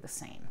roughly the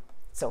same.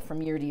 So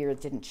from year to year,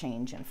 it didn't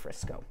change in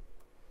Frisco.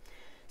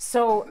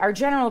 So our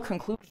general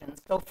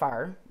conclusions so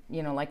far,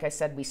 you know, like I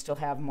said, we still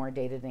have more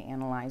data to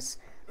analyze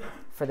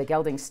for the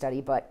gelding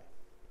study, but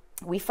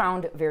we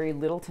found very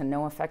little to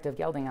no effect of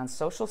gelding on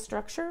social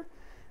structure,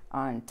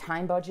 on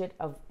time budget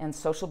and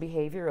social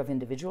behavior of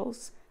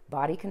individuals,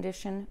 body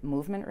condition,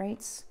 movement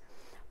rates.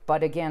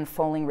 But again,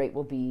 foaling rate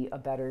will be a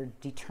better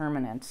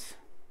determinant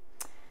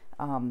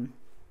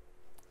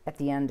at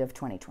the end of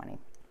 2020.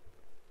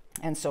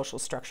 And social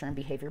structure and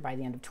behavior by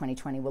the end of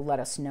 2020 will let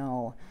us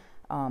know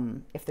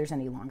if there's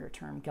any longer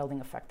term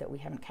gelding effect that we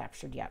haven't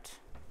captured yet.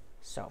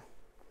 So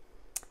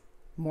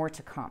more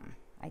to come,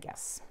 I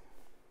guess.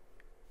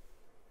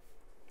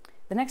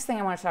 The next thing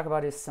I want to talk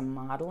about is some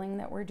modeling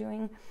that we're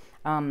doing.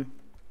 BLM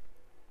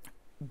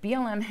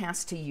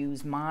has to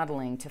use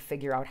modeling to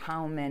figure out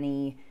how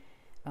many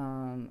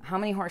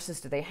horses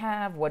do they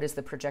have, what is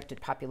the projected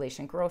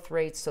population growth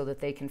rate, so that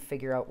they can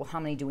figure out, well, how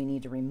many do we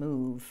need to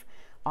remove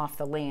off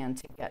the land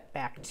to get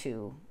back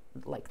to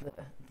like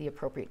the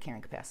appropriate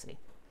carrying capacity.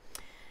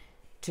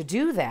 To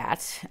do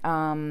that,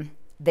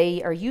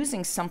 they are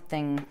using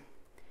something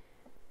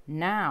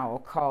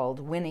now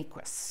called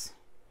WinEquus.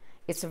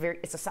 It's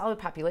a solid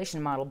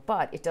population model,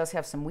 but it does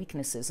have some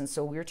weaknesses, and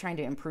so we're trying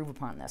to improve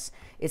upon this.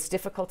 It's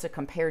difficult to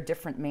compare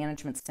different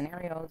management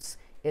scenarios.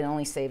 It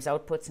only saves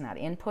outputs, not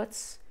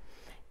inputs,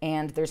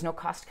 and there's no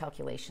cost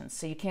calculations.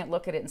 So you can't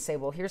look at it and say,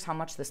 well, here's how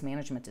much this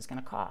management is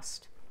going to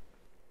cost.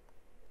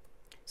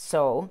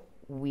 So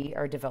we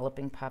are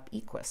developing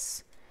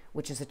PopEquus,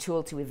 which is a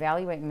tool to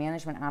evaluate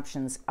management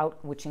options,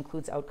 which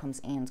includes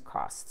outcomes and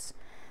costs.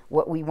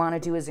 What we want to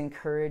do is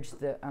encourage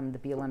the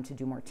BLM to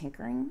do more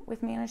tinkering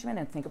with management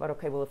and think about,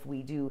 okay, well, if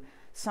we do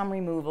some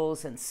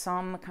removals and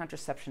some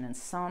contraception and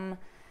some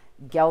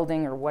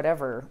gelding or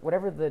whatever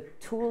the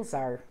tools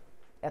are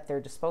at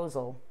their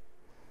disposal,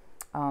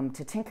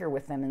 to tinker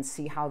with them and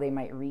see how they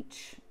might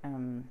reach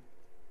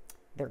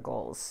their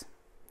goals.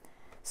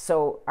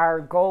 So our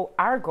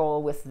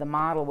goal with the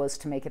model was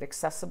to make it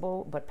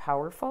accessible but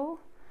powerful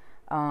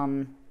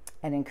and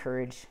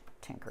encourage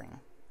tinkering.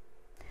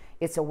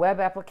 It's a web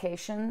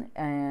application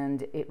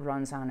and it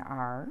runs on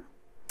R.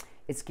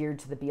 It's geared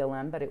to the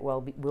BLM, but it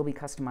will be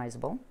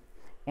customizable.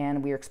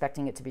 And we are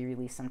expecting it to be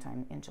released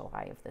sometime in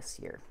July of this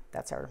year.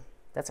 That's our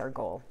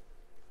goal.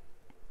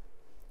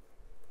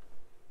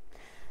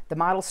 The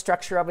model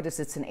structure of it is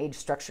it's an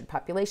age-structured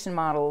population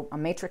model, a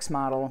matrix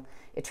model.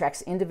 It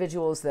tracks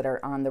individuals that are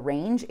on the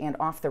range and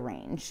off the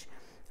range.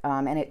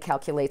 And it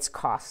calculates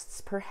costs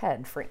per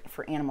head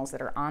for animals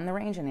that are on the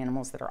range and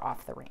animals that are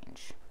off the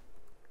range.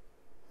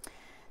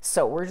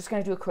 So we're just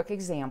going to do a quick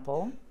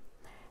example.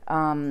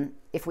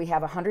 If we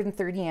have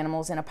 130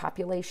 animals in a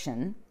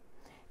population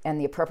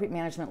and the appropriate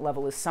management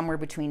level is somewhere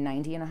between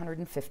 90 and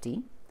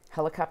 150,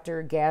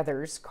 helicopter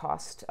gathers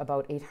cost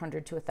about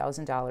 $800 to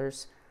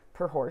 $1,000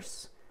 per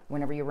horse.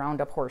 Whenever you round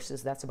up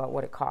horses, that's about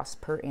what it costs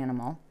per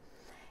animal.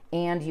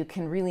 And you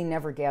can really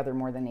never gather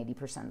more than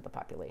 80% of the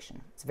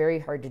population. It's very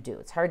hard to do.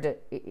 It's hard to,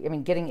 I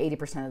mean, getting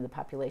 80% of the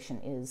population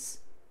is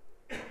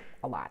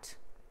a lot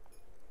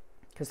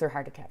because they're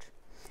hard to catch.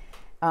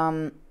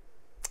 And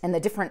the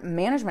different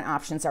management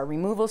options are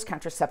removals,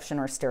 contraception,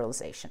 or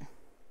sterilization.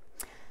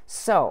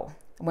 So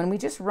when we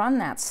just run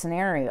that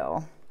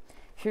scenario,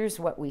 here's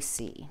what we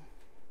see.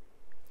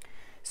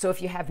 So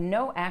if you have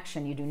no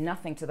action, you do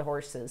nothing to the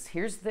horses,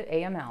 here's the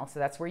AML, so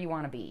that's where you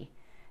want to be.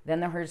 Then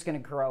the herd's going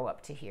to grow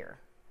up to here.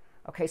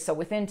 Okay, so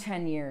within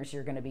 10 years,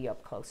 you're going to be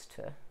up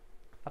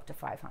to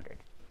 500.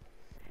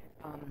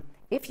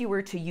 If you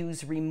were to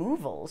use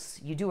removals,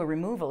 you do a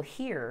removal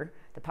here,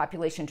 the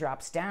population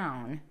drops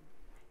down,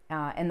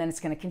 and then it's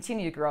going to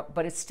continue to grow up,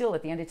 but it's still,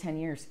 at the end of 10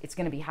 years, it's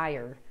going to be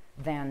higher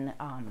than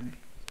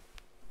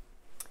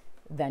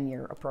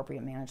your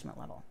appropriate management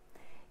level.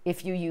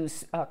 If you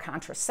use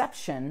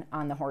contraception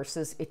on the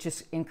horses, it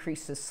just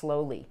increases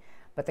slowly.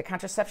 But the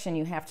contraception,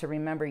 you have to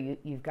remember,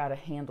 you've got to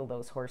handle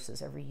those horses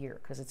every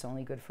year because it's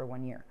only good for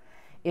 1 year.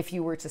 If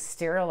you were to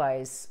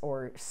sterilize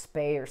or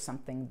spay or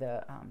something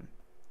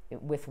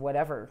with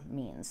whatever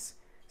means,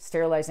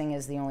 sterilizing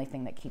is the only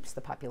thing that keeps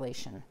the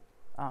population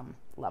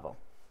level,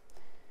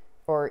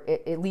 or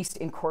at least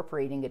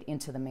incorporating it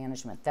into the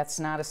management. That's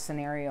not a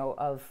scenario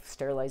of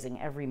sterilizing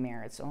every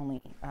mare. It's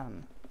only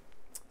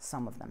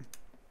some of them.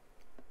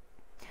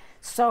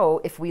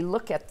 So if we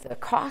look at the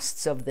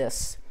costs of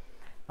this,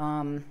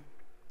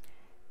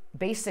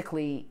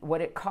 basically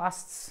what it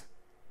costs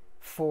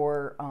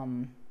for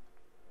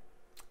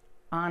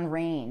on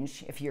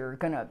range, if you're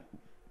going to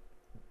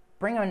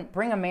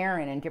bring a mare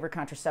in and give her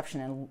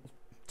contraception and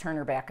turn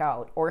her back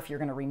out, or if you're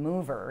going to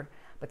remove her,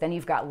 but then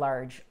you've got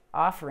large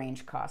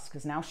off-range costs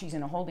because now she's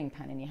in a holding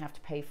pen and you have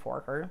to pay for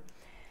her.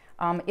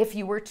 If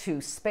you were to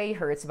spay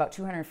her, it's about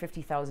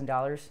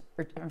 $250,000,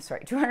 or I'm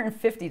sorry,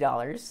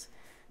 $250,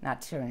 not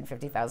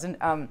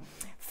 $250,000,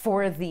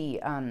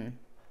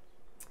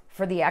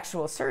 for the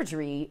actual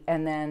surgery,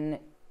 and then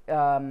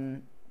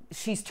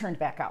she's turned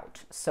back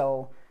out.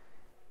 So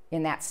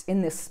in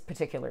this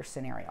particular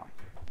scenario.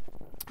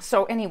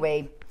 So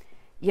anyway,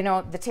 you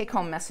know, the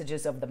take-home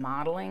messages of the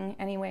modeling,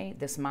 anyway,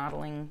 this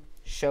modeling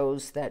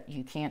shows that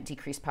you can't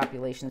decrease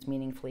populations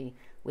meaningfully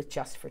with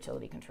just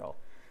fertility control.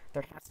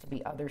 There has to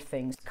be other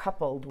things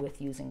coupled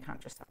with using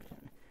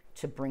contraception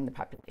to bring the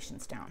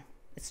populations down.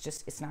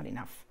 It's not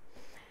enough.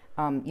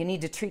 You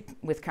need to treat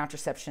with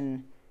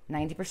contraception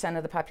 90%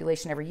 of the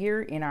population every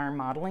year in our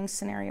modeling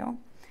scenario.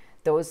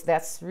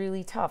 That's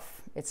really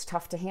tough. It's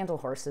tough to handle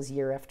horses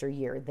year after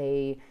year.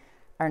 They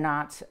are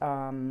not,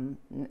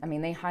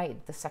 they hide.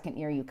 The second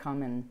year you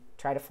come and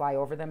try to fly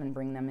over them and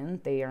bring them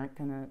in,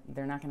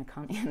 they're not gonna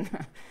come in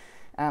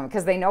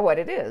because they know what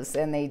it is,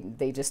 and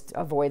they just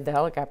avoid the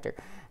helicopter.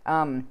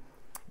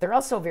 They're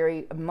also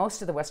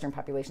most of the Western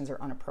populations are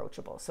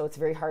unapproachable, so it's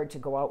very hard to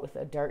go out with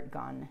a dart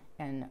gun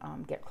and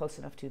get close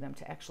enough to them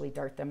to actually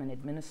dart them and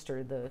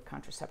administer the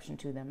contraception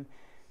to them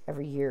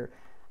every year.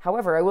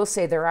 However, I will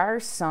say there are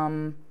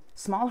some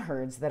small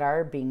herds that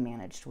are being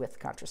managed with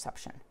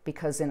contraception,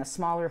 because in a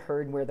smaller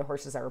herd where the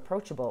horses are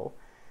approachable,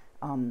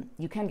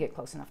 you can get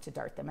close enough to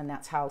dart them, and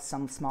that's how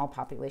some small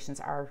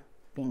populations are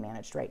being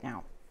managed right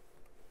now.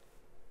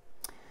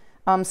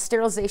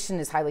 Sterilization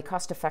is highly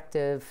cost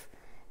effective.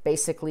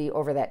 Basically,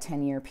 over that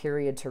 10-year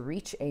period to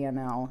reach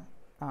AML,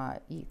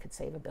 you could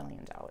save $1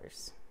 billion.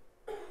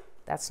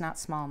 That's not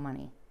small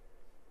money.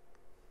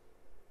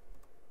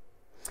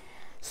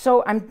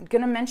 So I'm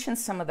going to mention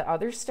some of the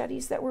other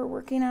studies that we're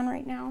working on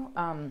right now.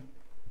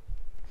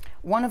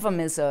 One of them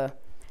is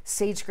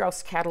sage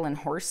grouse cattle and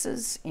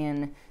horses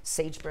in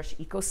sagebrush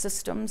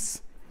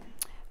ecosystems.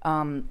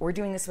 We're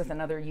doing this with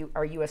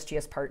our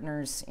USGS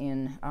partners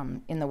in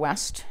the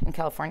West, in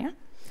California.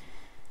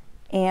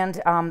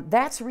 And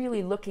that's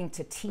really looking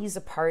to tease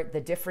apart the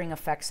differing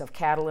effects of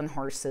cattle and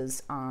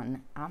horses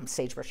on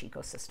sagebrush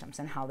ecosystems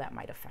and how that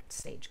might affect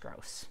sage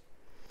grouse.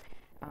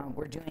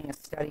 We're doing a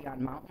study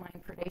on mountain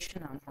lion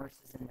predation on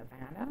horses in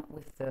Nevada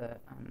with the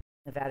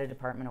Nevada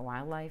Department of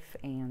Wildlife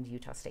and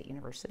Utah State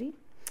University.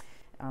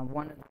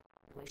 One of the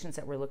populations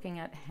that we're looking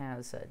at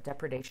has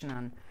depredation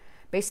on,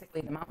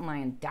 basically the mountain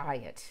lion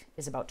diet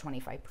is about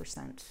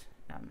 25%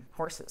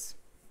 horses.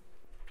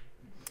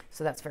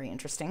 So that's very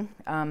interesting.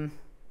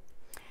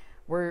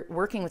 We're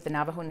working with the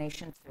Navajo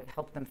Nation to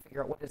help them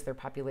figure out what is their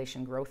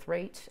population growth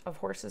rate of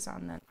horses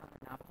on the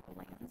Navajo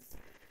lands.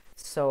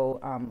 So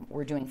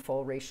we're doing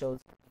foal ratios.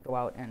 Go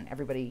out and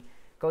everybody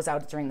goes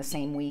out during the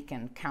same week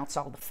and counts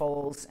all the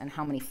foals and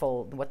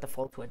what the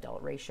foal to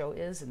adult ratio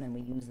is, and then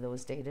we use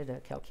those data to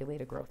calculate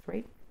a growth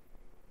rate.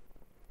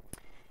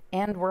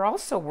 And we're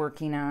also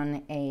working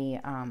on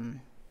a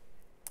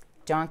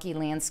donkey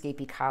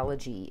landscape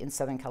ecology in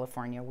Southern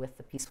California with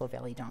the Peaceful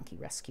Valley Donkey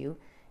Rescue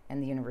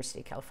and the University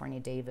of California,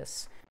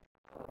 Davis.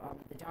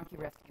 The Donkey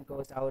Rescue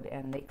goes out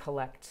and they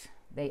collect,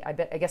 I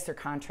guess they're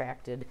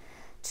contracted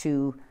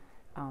to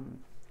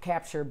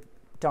capture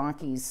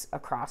donkeys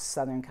across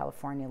Southern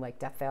California, like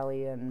Death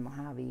Valley and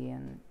Mojave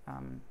and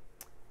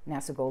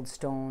NASA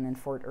Goldstone and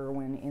Fort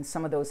Irwin. In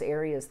some of those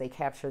areas, they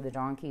capture the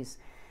donkeys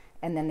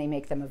and then they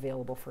make them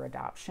available for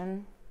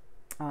adoption.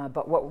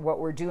 But what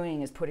we're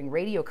doing is putting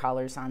radio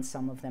collars on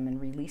some of them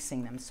and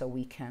releasing them so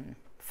we can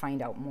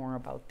find out more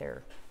about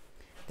their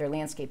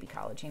landscape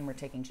ecology, and we're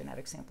taking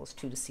genetic samples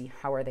too to see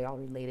how are they all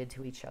related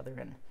to each other,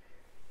 and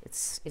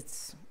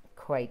it's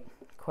quite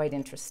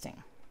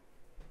interesting.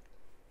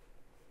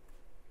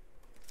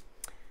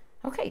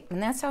 Okay,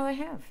 and that's all I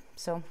have.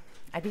 So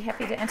I'd be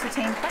happy to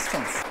entertain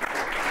questions.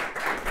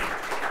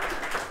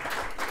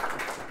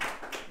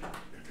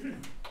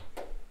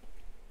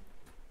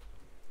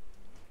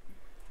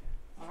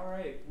 All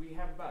right, we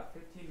have about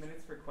 15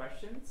 minutes for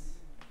questions.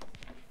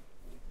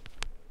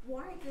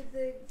 Why did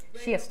the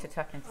She has to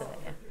tuck into that.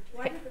 Yeah.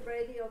 Why did the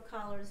radio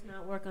collars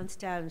not work on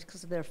stallions?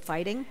 Because they're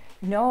fighting?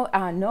 No,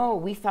 no.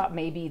 We thought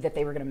maybe that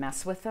they were going to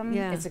mess with them.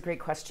 Yeah. It's a great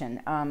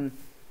question.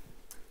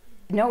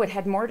 No, it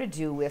had more to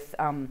do with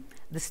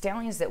the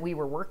stallions that we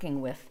were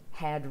working with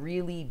had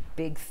really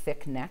big,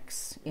 thick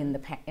necks in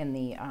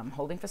the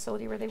holding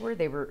facility where they were.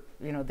 They were,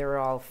 they were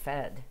all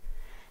fed.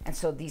 And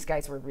so these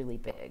guys were really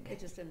big. They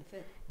just didn't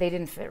fit. They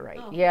didn't fit right.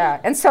 Oh. Yeah.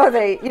 And so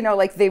they,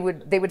 they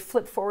would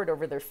flip forward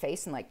over their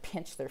face and like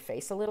pinch their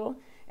face a little.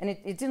 And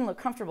it didn't look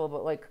comfortable,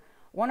 but like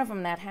one of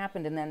them that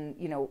happened, and then,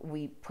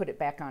 we put it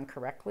back on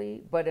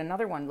correctly. But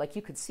another one, like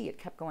you could see it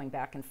kept going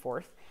back and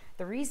forth.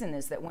 The reason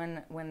is that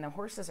when the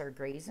horses are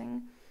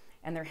grazing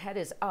and their head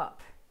is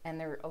up and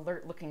they're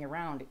alert looking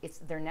around,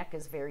 their neck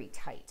is very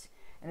tight.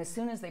 And as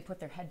soon as they put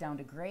their head down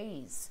to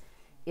graze,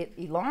 it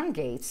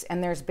elongates,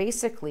 and there's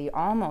basically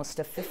almost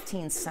a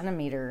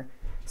 15-centimeter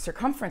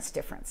circumference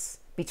difference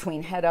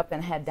between head up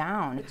and head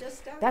down. It just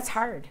starts. That's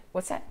hard.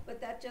 What's that? But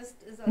that just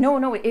is a...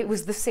 No, it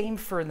was the same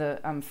for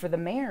the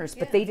mares,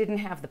 but Yeah. they didn't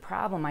have the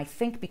problem, I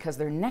think, because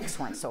their necks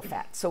weren't so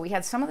fat. So we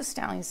had some of the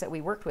stallions that we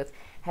worked with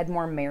had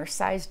more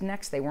mare-sized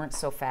necks. They weren't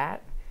so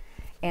fat.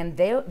 And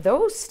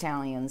those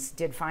stallions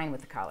did fine with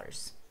the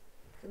collars.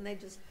 Can they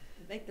just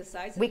make the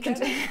size We of can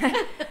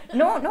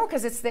no,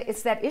 because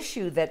it's that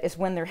issue that is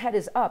when their head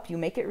is up, you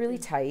make it really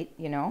tight,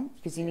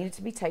 because you need it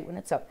to be tight when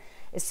it's up,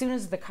 As soon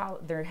as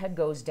their head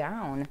goes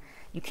down,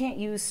 you can't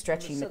use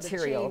stretchy So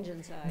material. the change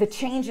in size. The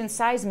change in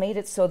size made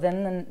it so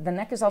then the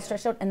neck is all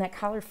stretched out, and that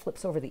collar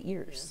flips over the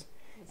ears.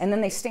 And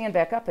then they stand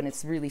back up, and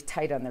it's really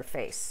tight on their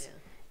face. Yeah.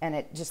 And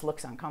it just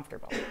looks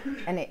uncomfortable.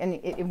 And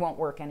it won't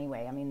work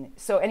anyway. I mean,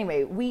 so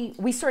anyway,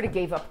 we sort of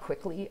gave up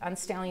quickly on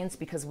stallions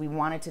because we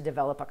wanted to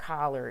develop a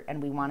collar,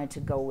 and we wanted to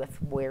go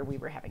with where we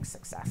were having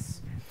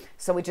success.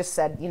 So we just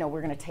said,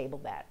 we're going to table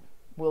that.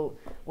 We'll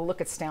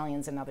look at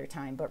stallions another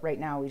time, but right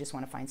now we just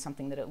want to find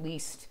something that at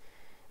least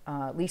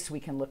we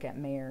can look at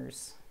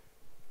mares.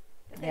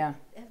 Have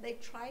they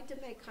tried to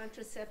make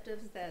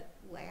contraceptives that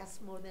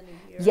last more than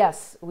a year?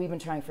 Yes, we've been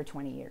trying for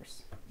 20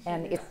 years,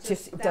 and it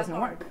that doesn't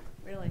hard, work.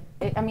 Really?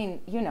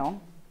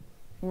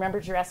 Remember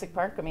Jurassic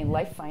Park? I mean,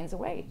 life finds a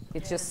way.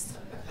 It's just,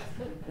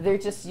 they're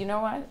just, you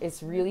know what?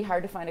 It's really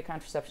hard to find a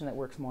contraception that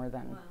works more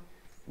than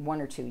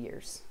 1 or 2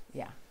 years.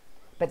 Yeah.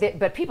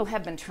 But people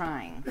have been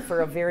trying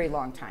for a very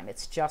long time.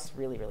 It's just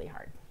really, really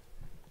hard.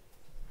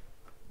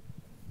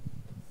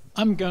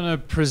 I'm going to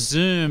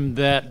presume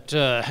that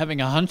having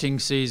a hunting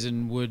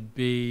season would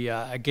be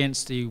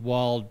against the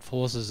Wild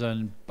Horses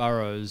and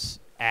Burros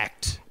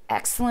Act.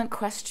 Excellent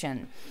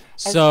question.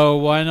 So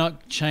why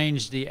not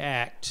change the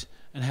act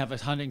and have a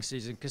hunting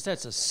season? Because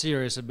that's a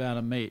serious amount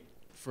of meat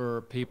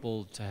for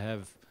people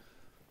to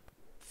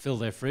fill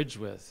their fridge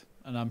with.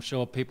 And I'm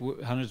sure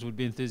hunters would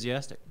be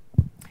enthusiastic.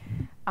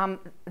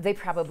 They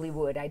probably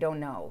would. I don't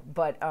know.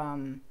 But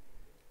I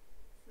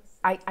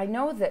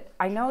know that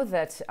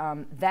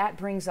that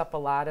brings up a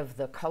lot of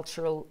the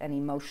cultural and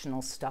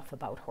emotional stuff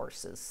about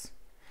horses,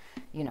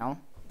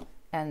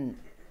 and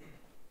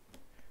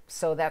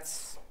so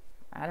that's,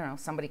 I don't know,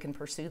 somebody can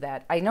pursue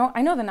that. I know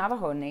the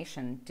Navajo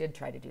Nation did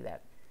try to do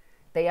that.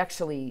 They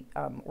actually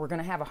were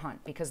going to have a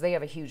hunt because they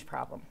have a huge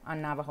problem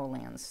on Navajo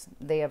lands.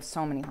 They have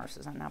so many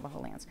horses on Navajo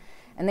lands,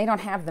 and they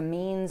don't have the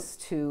means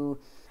to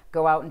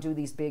go out and do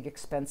these big,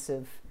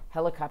 expensive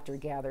helicopter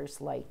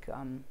gathers like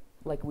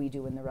we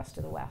do in the rest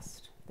of the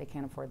West. They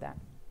can't afford that.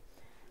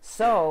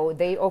 So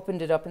they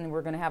opened it up, and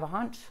we're going to have a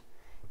hunt,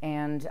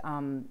 and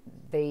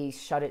they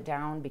shut it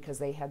down because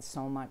they had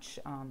so much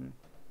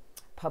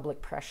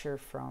public pressure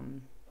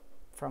from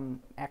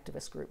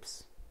activist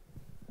groups.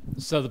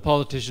 So the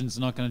politicians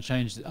are not going to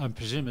change. I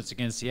presume it's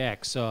against the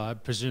act. So I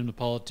presume the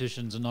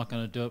politicians are not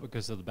going to do it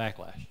because of the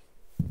backlash.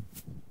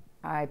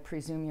 I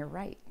presume you're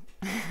right.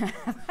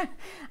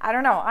 I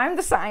don't know. I'm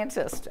the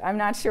scientist. I'm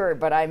not sure,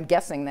 but I'm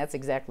guessing that's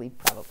exactly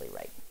probably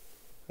right.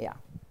 Yeah.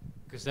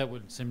 Because that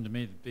would seem to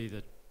me to be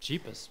the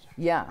cheapest.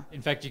 Yeah.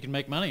 In fact, you can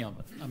make money on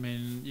it. I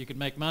mean, you could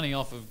make money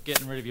off of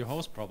getting rid of your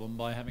horse problem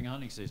by having a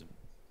hunting season.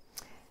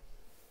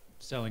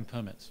 Selling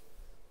permits.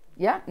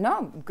 Yeah.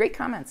 No, great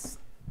comments.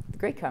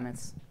 Great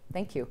comments.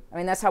 Thank you. I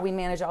mean, that's how we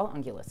manage all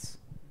ungulates.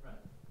 Right.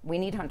 We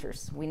need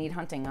hunters. We need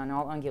hunting on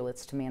all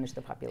ungulates to manage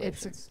the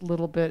populations. It's a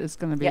little bit, it's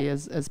going to be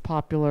as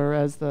popular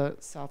as the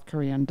South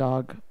Korean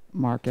dog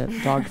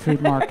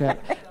food market.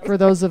 For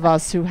those of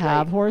us who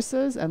have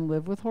horses and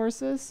live with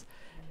horses,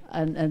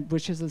 and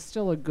which is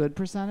still a good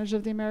percentage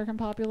of the American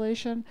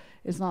population,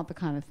 is not the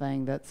kind of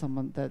thing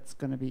that's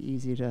going to be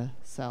easy to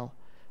sell.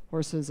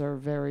 Horses are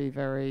very,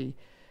 very,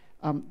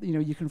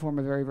 you can form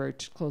a very, very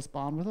close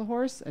bond with a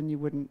horse, and you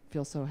wouldn't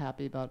feel so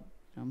happy about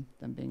them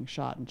being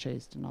shot and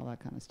chased and all that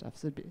kind of stuff.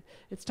 So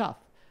it's tough.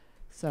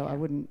 So yeah.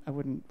 I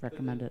wouldn't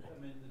recommend it. I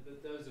mean,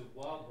 those are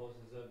wild horses.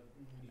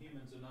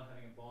 Humans are not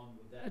having a bond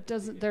with that. It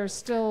doesn't. They're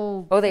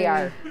still. Oh, they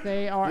are.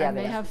 They are, yeah, and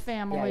they have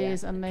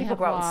families, and they People have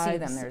go out lives,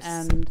 and see them. There's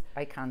and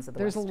icons of the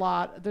there's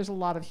West. there's a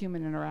lot of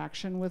human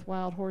interaction with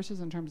wild horses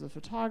in terms of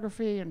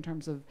photography, in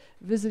terms of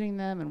visiting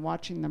them and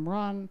watching them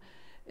run.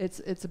 It's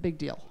a big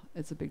deal.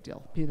 It's a big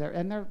deal. Be there,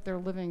 and they're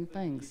living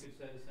things. You could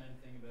say the same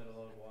thing about a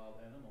lot of wild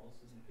animals,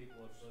 and people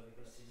have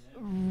seen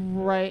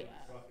them. Right.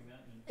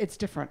 It's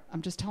different.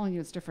 I'm just telling you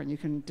it's different. You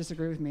can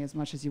disagree with me as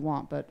much as you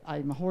want, but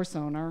I'm a horse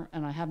owner,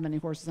 and I have many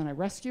horses, and I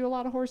rescue a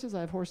lot of horses.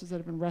 I have horses that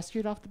have been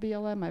rescued off the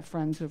BLM. I have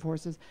friends who have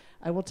horses.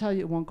 I will tell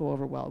you it won't go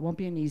over well. It won't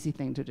be an easy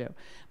thing to do.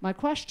 My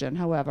question,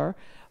 however,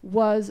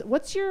 was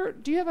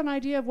do you have an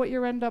idea of what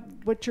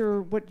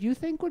you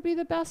think would be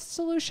the best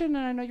solution?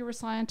 And I know you're a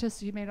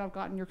scientist, so you may not have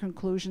gotten your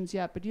conclusions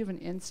yet, but do you have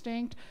an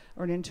instinct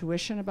or an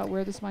intuition about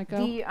where this might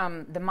go?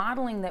 The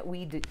modeling that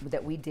we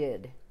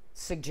did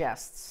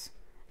suggests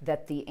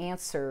that the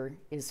answer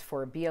is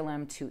for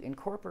BLM to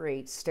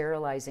incorporate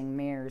sterilizing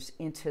mares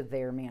into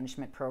their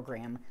management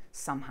program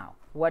somehow,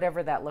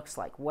 whatever that looks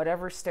like,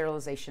 whatever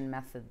sterilization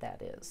method that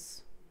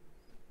is.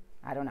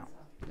 I don't know.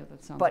 Yeah,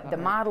 that sounds but about the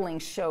right. modeling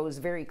shows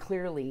very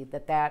clearly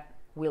that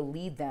will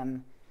lead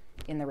them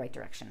in the right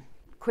direction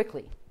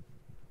quickly.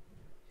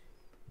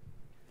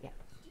 Yeah.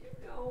 Do you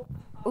know?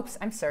 Oops,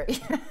 I'm sorry.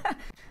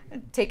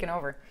 Taken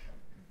over.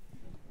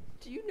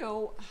 Do you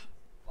know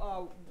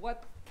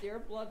what their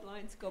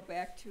bloodlines go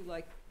back to,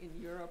 like in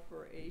Europe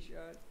or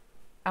Asia?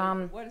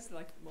 What is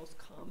like the most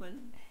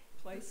common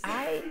place?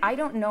 I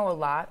don't know a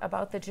lot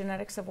about the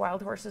genetics of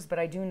wild horses, but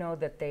I do know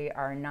that they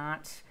are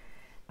not.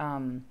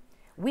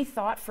 We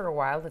thought for a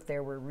while that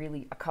there were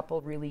a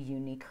couple really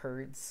unique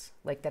herds,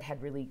 like that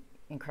had really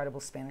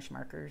incredible Spanish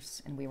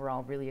markers, and we were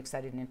all really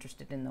excited and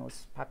interested in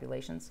those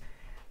populations.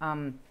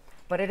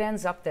 But it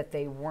ends up that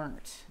they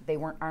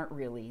aren't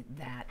really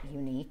that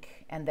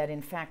unique, and that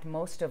in fact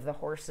most of the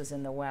horses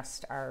in the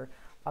West are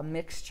a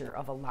mixture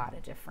of a lot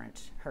of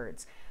different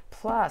herds.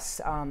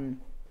 Plus,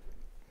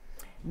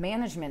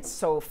 management,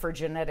 so for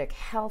genetic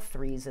health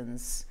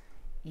reasons,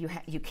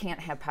 you can't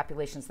have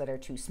populations that are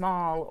too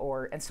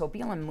small, and so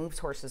BLM moves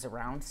horses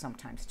around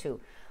sometimes too.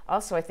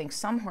 Also, I think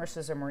some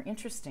horses are more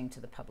interesting to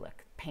the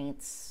public.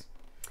 Paints,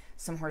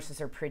 some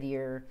horses are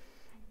prettier,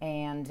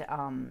 and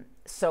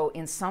so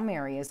in some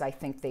areas, I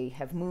think they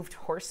have moved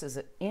horses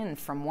in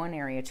from one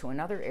area to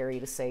another area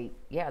to say,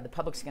 yeah, the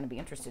public's going to be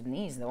interested in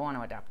these, they'll want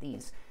to adopt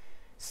these.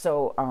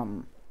 So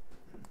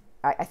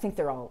I think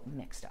they're all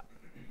mixed up.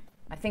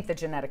 I think the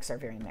genetics are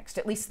very mixed.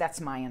 At least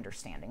that's my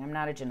understanding. I'm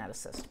not a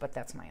geneticist, but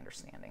that's my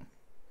understanding.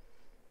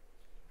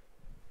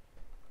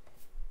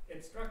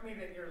 It struck me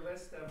that your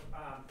list of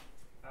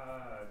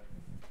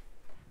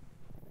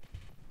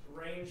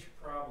range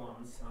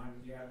problems,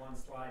 you had one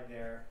slide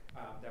there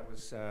that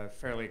was a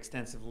fairly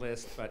extensive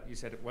list, but you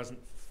said it wasn't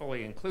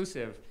fully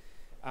inclusive,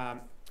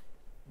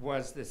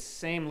 was the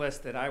same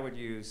list that I would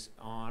use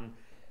on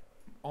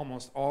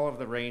almost all of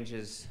the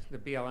ranges, the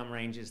BLM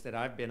ranges that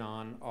I've been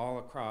on all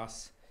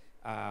across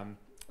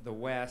the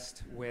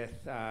West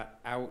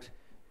without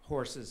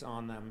horses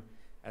on them,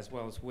 as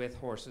well as with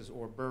horses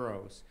or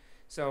burros.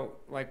 So,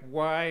 like,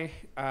 why,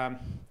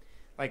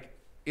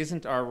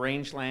 isn't our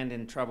rangeland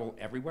in trouble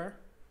everywhere?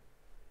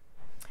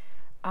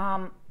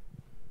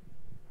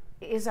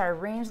 Is our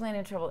rangeland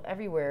in trouble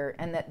everywhere?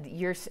 And that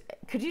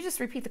could you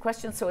just repeat the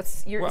question? So it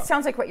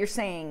sounds like what you're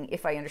saying,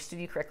 if I understood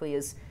you correctly,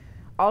 is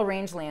all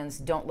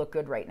rangelands don't look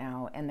good right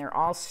now, and they're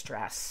all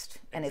stressed,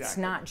 and Exactly. It's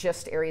not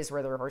just areas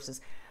where there are horses.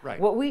 Right.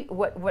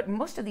 What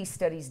most of these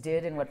studies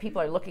did, and what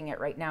people are looking at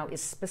right now,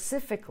 is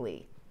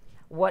specifically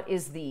what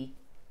is the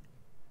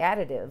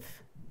additive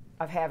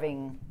of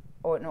having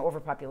an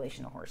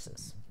overpopulation of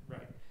horses.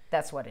 Right.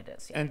 That's what it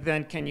is. Yeah. And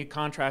then can you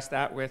contrast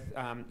that with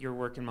your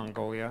work in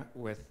Mongolia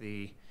with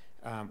the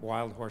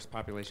wild horse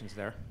populations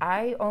there?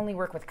 I only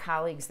work with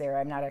colleagues there.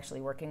 I'm not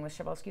actually working with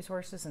Przewalski's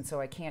horses, and so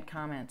I can't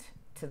comment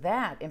to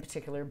that in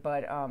particular.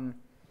 But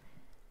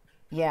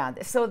yeah,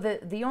 so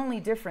the only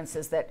difference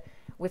is that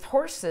with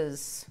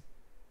horses,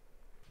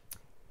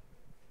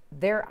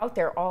 they're out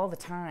there all the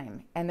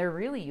time, and they're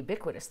really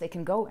ubiquitous. They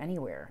can go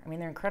anywhere. I mean,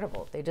 they're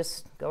incredible. They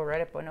just go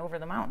right up and over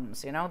the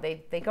mountains, you know?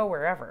 They go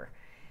wherever.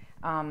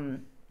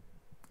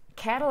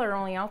 Cattle are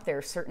only out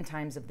there certain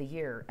times of the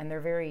year, and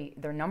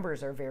their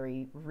numbers are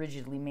very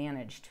rigidly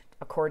managed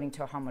according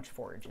to how much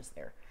forage is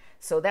there.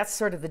 So that's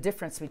sort of the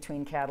difference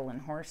between cattle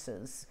and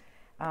horses.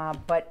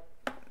 But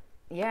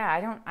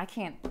yeah, I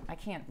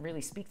can't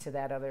really speak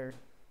to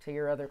to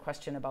your other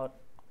question about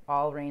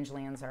all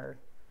rangelands are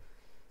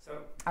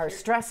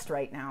stressed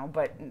right now,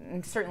 but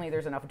certainly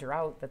there's enough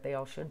drought that they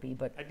all should be.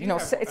 But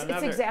it's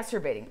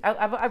exacerbating.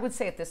 I would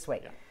say it this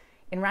way: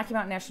 in Rocky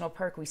Mountain National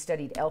Park, we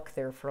studied elk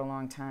there for a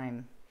long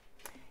time,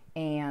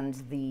 and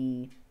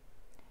the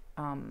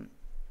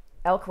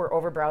elk were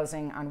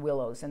overbrowsing on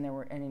willows, and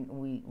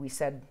we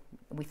said,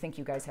 we think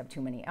you guys have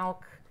too many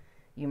elk.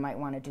 You might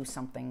want to do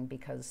something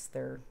because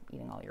they're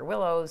eating all your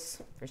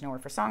willows. There's nowhere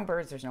for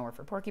songbirds. There's nowhere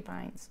for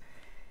porcupines,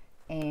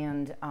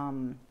 and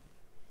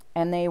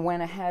they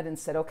went ahead and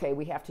said, okay,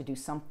 we have to do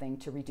something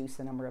to reduce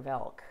the number of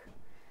elk.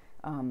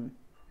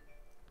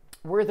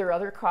 Were there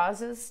other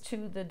causes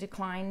to the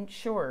decline?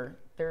 Sure,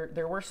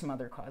 there were some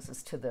other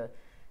causes to the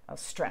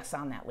stress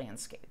on that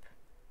landscape.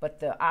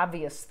 But the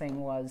obvious thing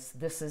was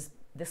this is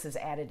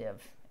additive,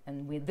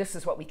 and this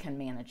is what we can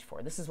manage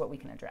for. This is what we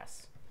can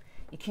address.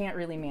 You can't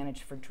really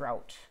manage for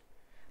drought,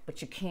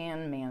 but you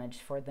can manage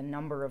for the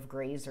number of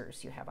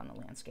grazers you have on the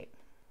landscape.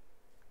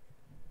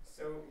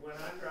 So when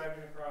I'm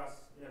driving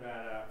across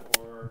Nevada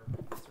or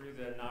through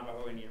the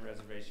Navajo Indian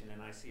Reservation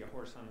and I see a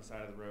horse on the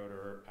side of the road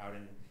or out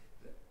in,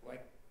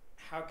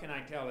 how can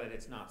I tell that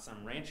it's not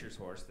some rancher's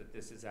horse, that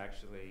this is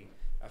actually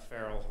a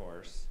feral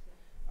horse?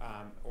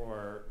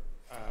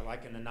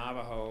 Like in the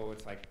Navajo,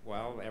 it's like,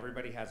 well,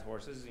 everybody has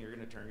horses and you're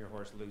going to turn your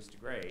horse loose to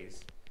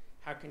graze.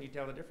 How can you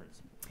tell the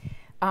difference?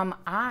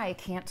 I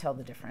can't tell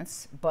the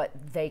difference, but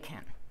they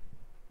can.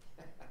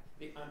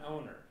 The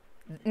owner.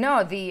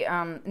 No,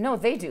 no,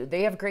 they do.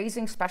 They have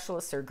grazing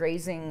specialists or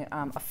grazing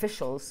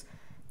officials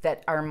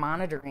that are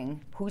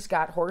monitoring who's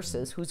got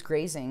horses, who's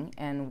grazing,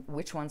 and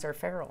which ones are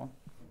feral.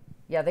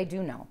 Yeah, they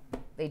do know.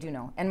 They do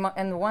know. And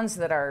the ones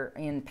that are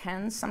in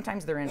pens,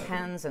 sometimes they're in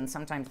pens and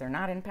sometimes they're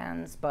not in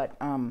pens. But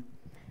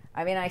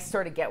I mean, I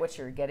sort of get what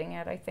you're getting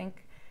at, I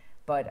think.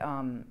 But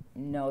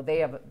no, they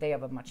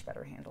have a much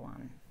better handle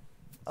on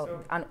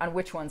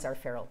which ones are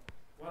feral.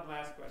 One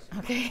last question.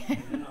 Okay.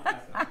 And then I'll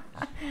pass it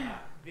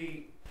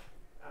on.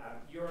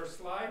 Your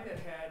slide that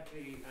had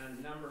the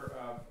number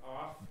of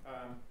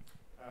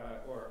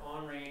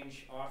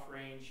on-range,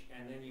 off-range,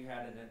 and then you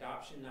had an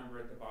adoption number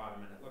at the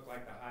bottom, and it looked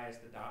like the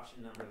highest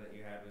adoption number that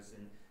you had was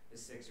in the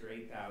 6,000 or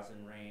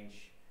 8,000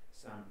 range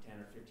some 10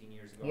 or 15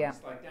 years ago. Yeah.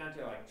 It's like down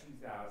to like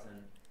 2,000.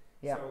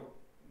 Yeah. So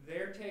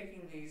they're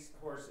taking these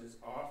horses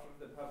off of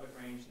the public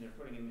range and they're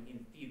putting them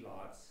in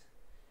feedlots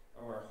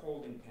or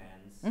holding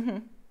pens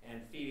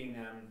and feeding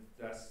them,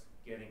 thus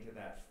getting to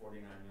that $49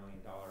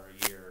 million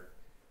a year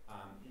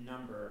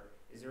number.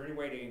 Is there any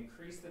way to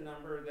increase the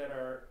number that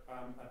are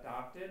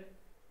adopted,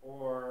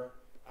 or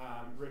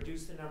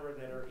reduce the number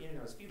that are in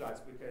those feedlots?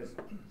 Because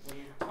when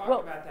you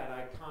talk about that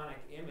iconic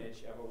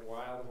image of a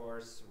wild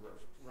horse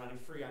running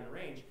free on the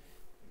range,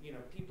 you know,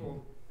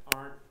 people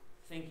aren't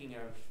thinking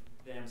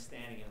of them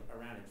standing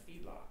around in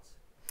feedlots.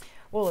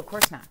 Well, of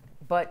course not.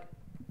 But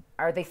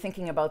are they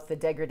thinking about the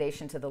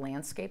degradation to the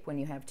landscape when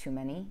you have too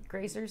many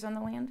grazers on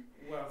the land?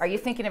 Well, Are you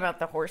thinking about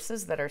the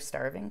horses that are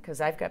starving?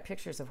 Because I've got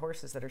pictures of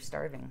horses that are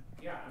starving.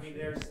 yeah, I mean,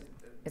 there's.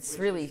 It's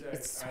really,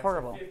 it's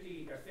horrible. A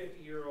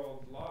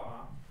 50-year-old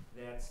law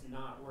that's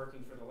not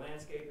working for the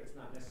landscape. It's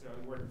not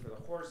necessarily working for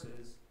the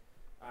horses.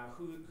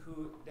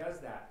 Who does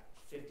that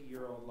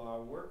 50-year-old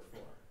law work for?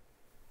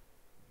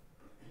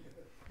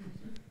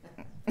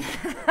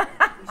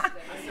 I'm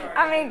sorry,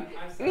 I mean,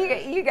 I'm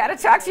sorry. you got to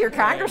talk to your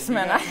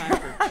congressman. We have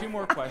time for 2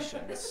 more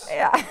questions.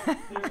 Yeah.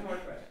 There's more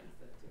questions.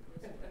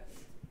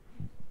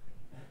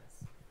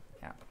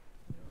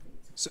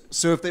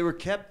 So if they were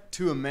kept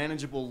to a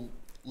manageable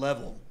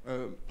level,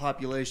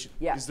 population,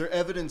 Yeah. is there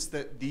evidence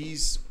that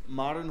these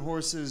modern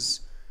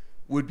horses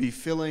would be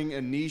filling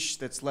a niche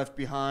that's left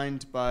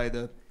behind by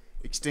the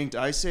extinct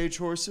Ice Age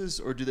horses,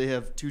 or do they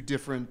have too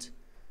different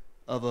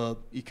of a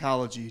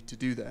ecology to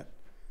do that?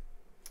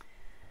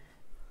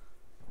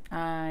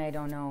 I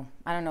don't know.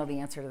 I don't know the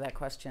answer to that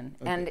question.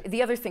 Okay. And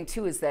the other thing,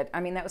 too, is that, I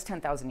mean, that was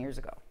 10,000 years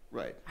ago.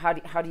 Right. How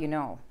do you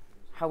know?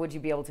 How would you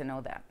be able to know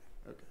that?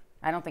 Okay.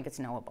 I don't think it's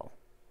knowable.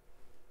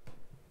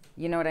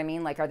 You know what I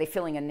mean? Like, are they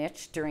filling a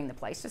niche during the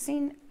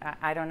Pleistocene?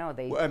 I don't know.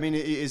 Well, I mean,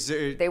 is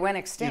there? They went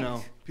extinct. You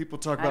know, people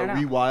talk I don't about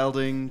know.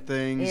 rewilding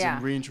things Yeah.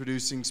 and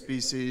reintroducing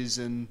species,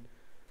 and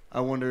I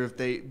wonder if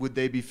would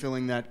they be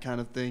filling that kind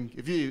of thing?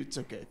 It's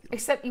okay.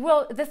 Except,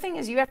 well, the thing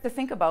is, you have to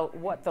think about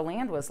what the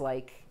land was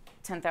like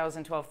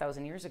 10,000,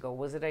 12,000 years ago.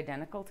 Was it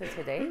identical to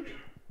today?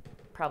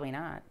 Probably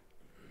not.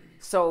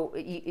 So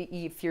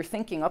if you're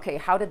thinking, okay,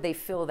 how did they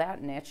fill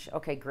that niche?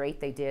 Okay, great,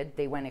 they did.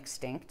 They went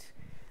extinct.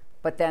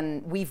 But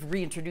then we've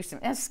reintroduced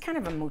them. And it's kind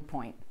of a moot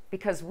point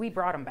because we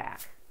brought them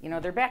back. You know,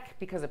 they're back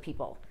because of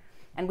people.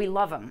 And we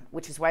love them,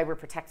 which is why we're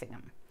protecting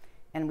them.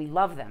 And we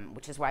love them,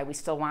 which is why we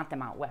still want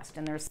them out west.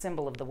 And they're a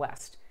symbol of the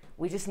West.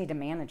 We just need to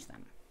manage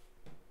them.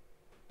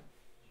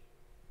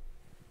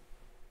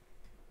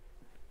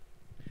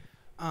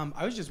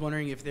 I was just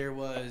wondering if there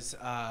was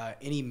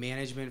any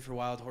management for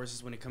wild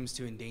horses when it comes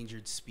to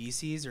endangered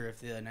species, or if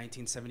the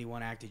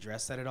 1971 Act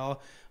addressed that at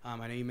all. I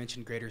know you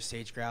mentioned greater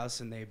sage grouse,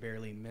 and they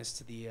barely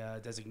missed the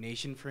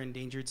designation for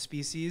endangered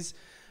species.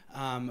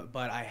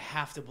 But I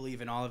have to believe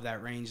in all of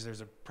that range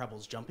there's a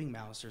Preble's jumping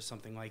mouse or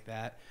something like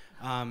that.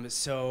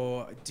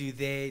 So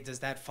does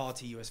that fall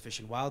to U.S. Fish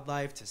and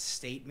Wildlife, to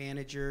state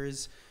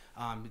managers?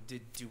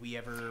 Do we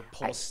ever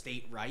pull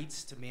state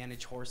rights to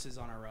manage horses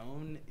on our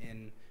own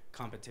in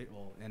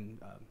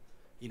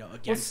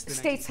against the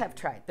states have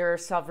tried. There are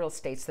several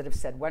states that have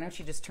said, why don't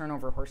you just turn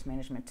over horse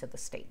management to the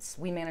states?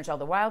 We manage all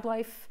the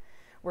wildlife.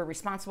 We're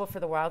responsible for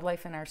the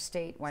wildlife in our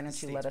state. Why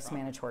don't you let us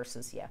manage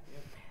horses? Yeah.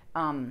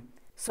 Yep.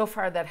 So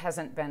far, that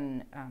hasn't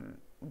been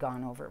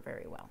gone over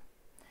very well.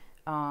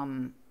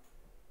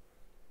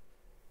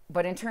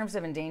 But in terms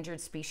of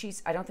endangered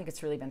species, I don't think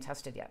it's really been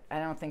tested yet. I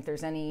don't think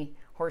there's any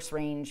horse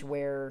range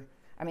where,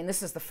 I mean,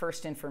 this is the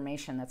first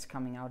information that's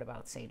coming out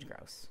about sage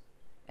grouse.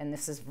 And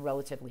this is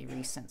relatively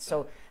recent.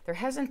 So there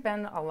hasn't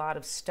been a lot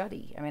of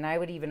study. I mean, I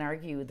would even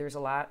argue there's a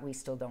lot we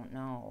still don't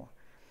know.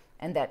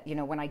 And that, you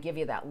know, when I give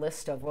you that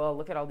list of, well,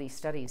 look at all these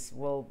studies,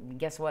 well,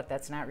 guess what?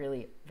 That's not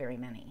really very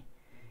many.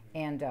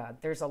 And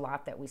there's a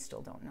lot that we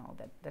still don't know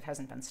that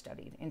hasn't been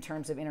studied in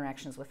terms of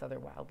interactions with other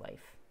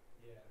wildlife.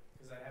 Yeah,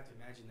 because I have to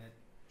imagine that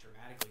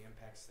dramatically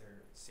impacts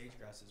their sage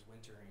grouse's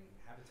wintering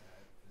habitat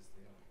because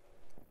they don't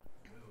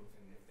move,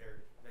 and if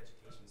their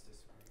vegetation's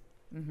disappearing.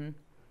 Mm-hmm.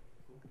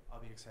 Cool.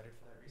 I'll be excited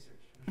for that research.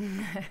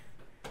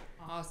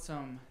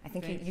 Awesome. I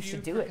think Thank you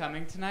should do for it.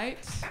 coming tonight.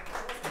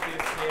 Give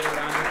Kate a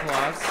round of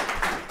applause.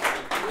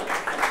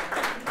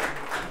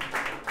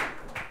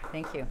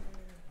 Thank you.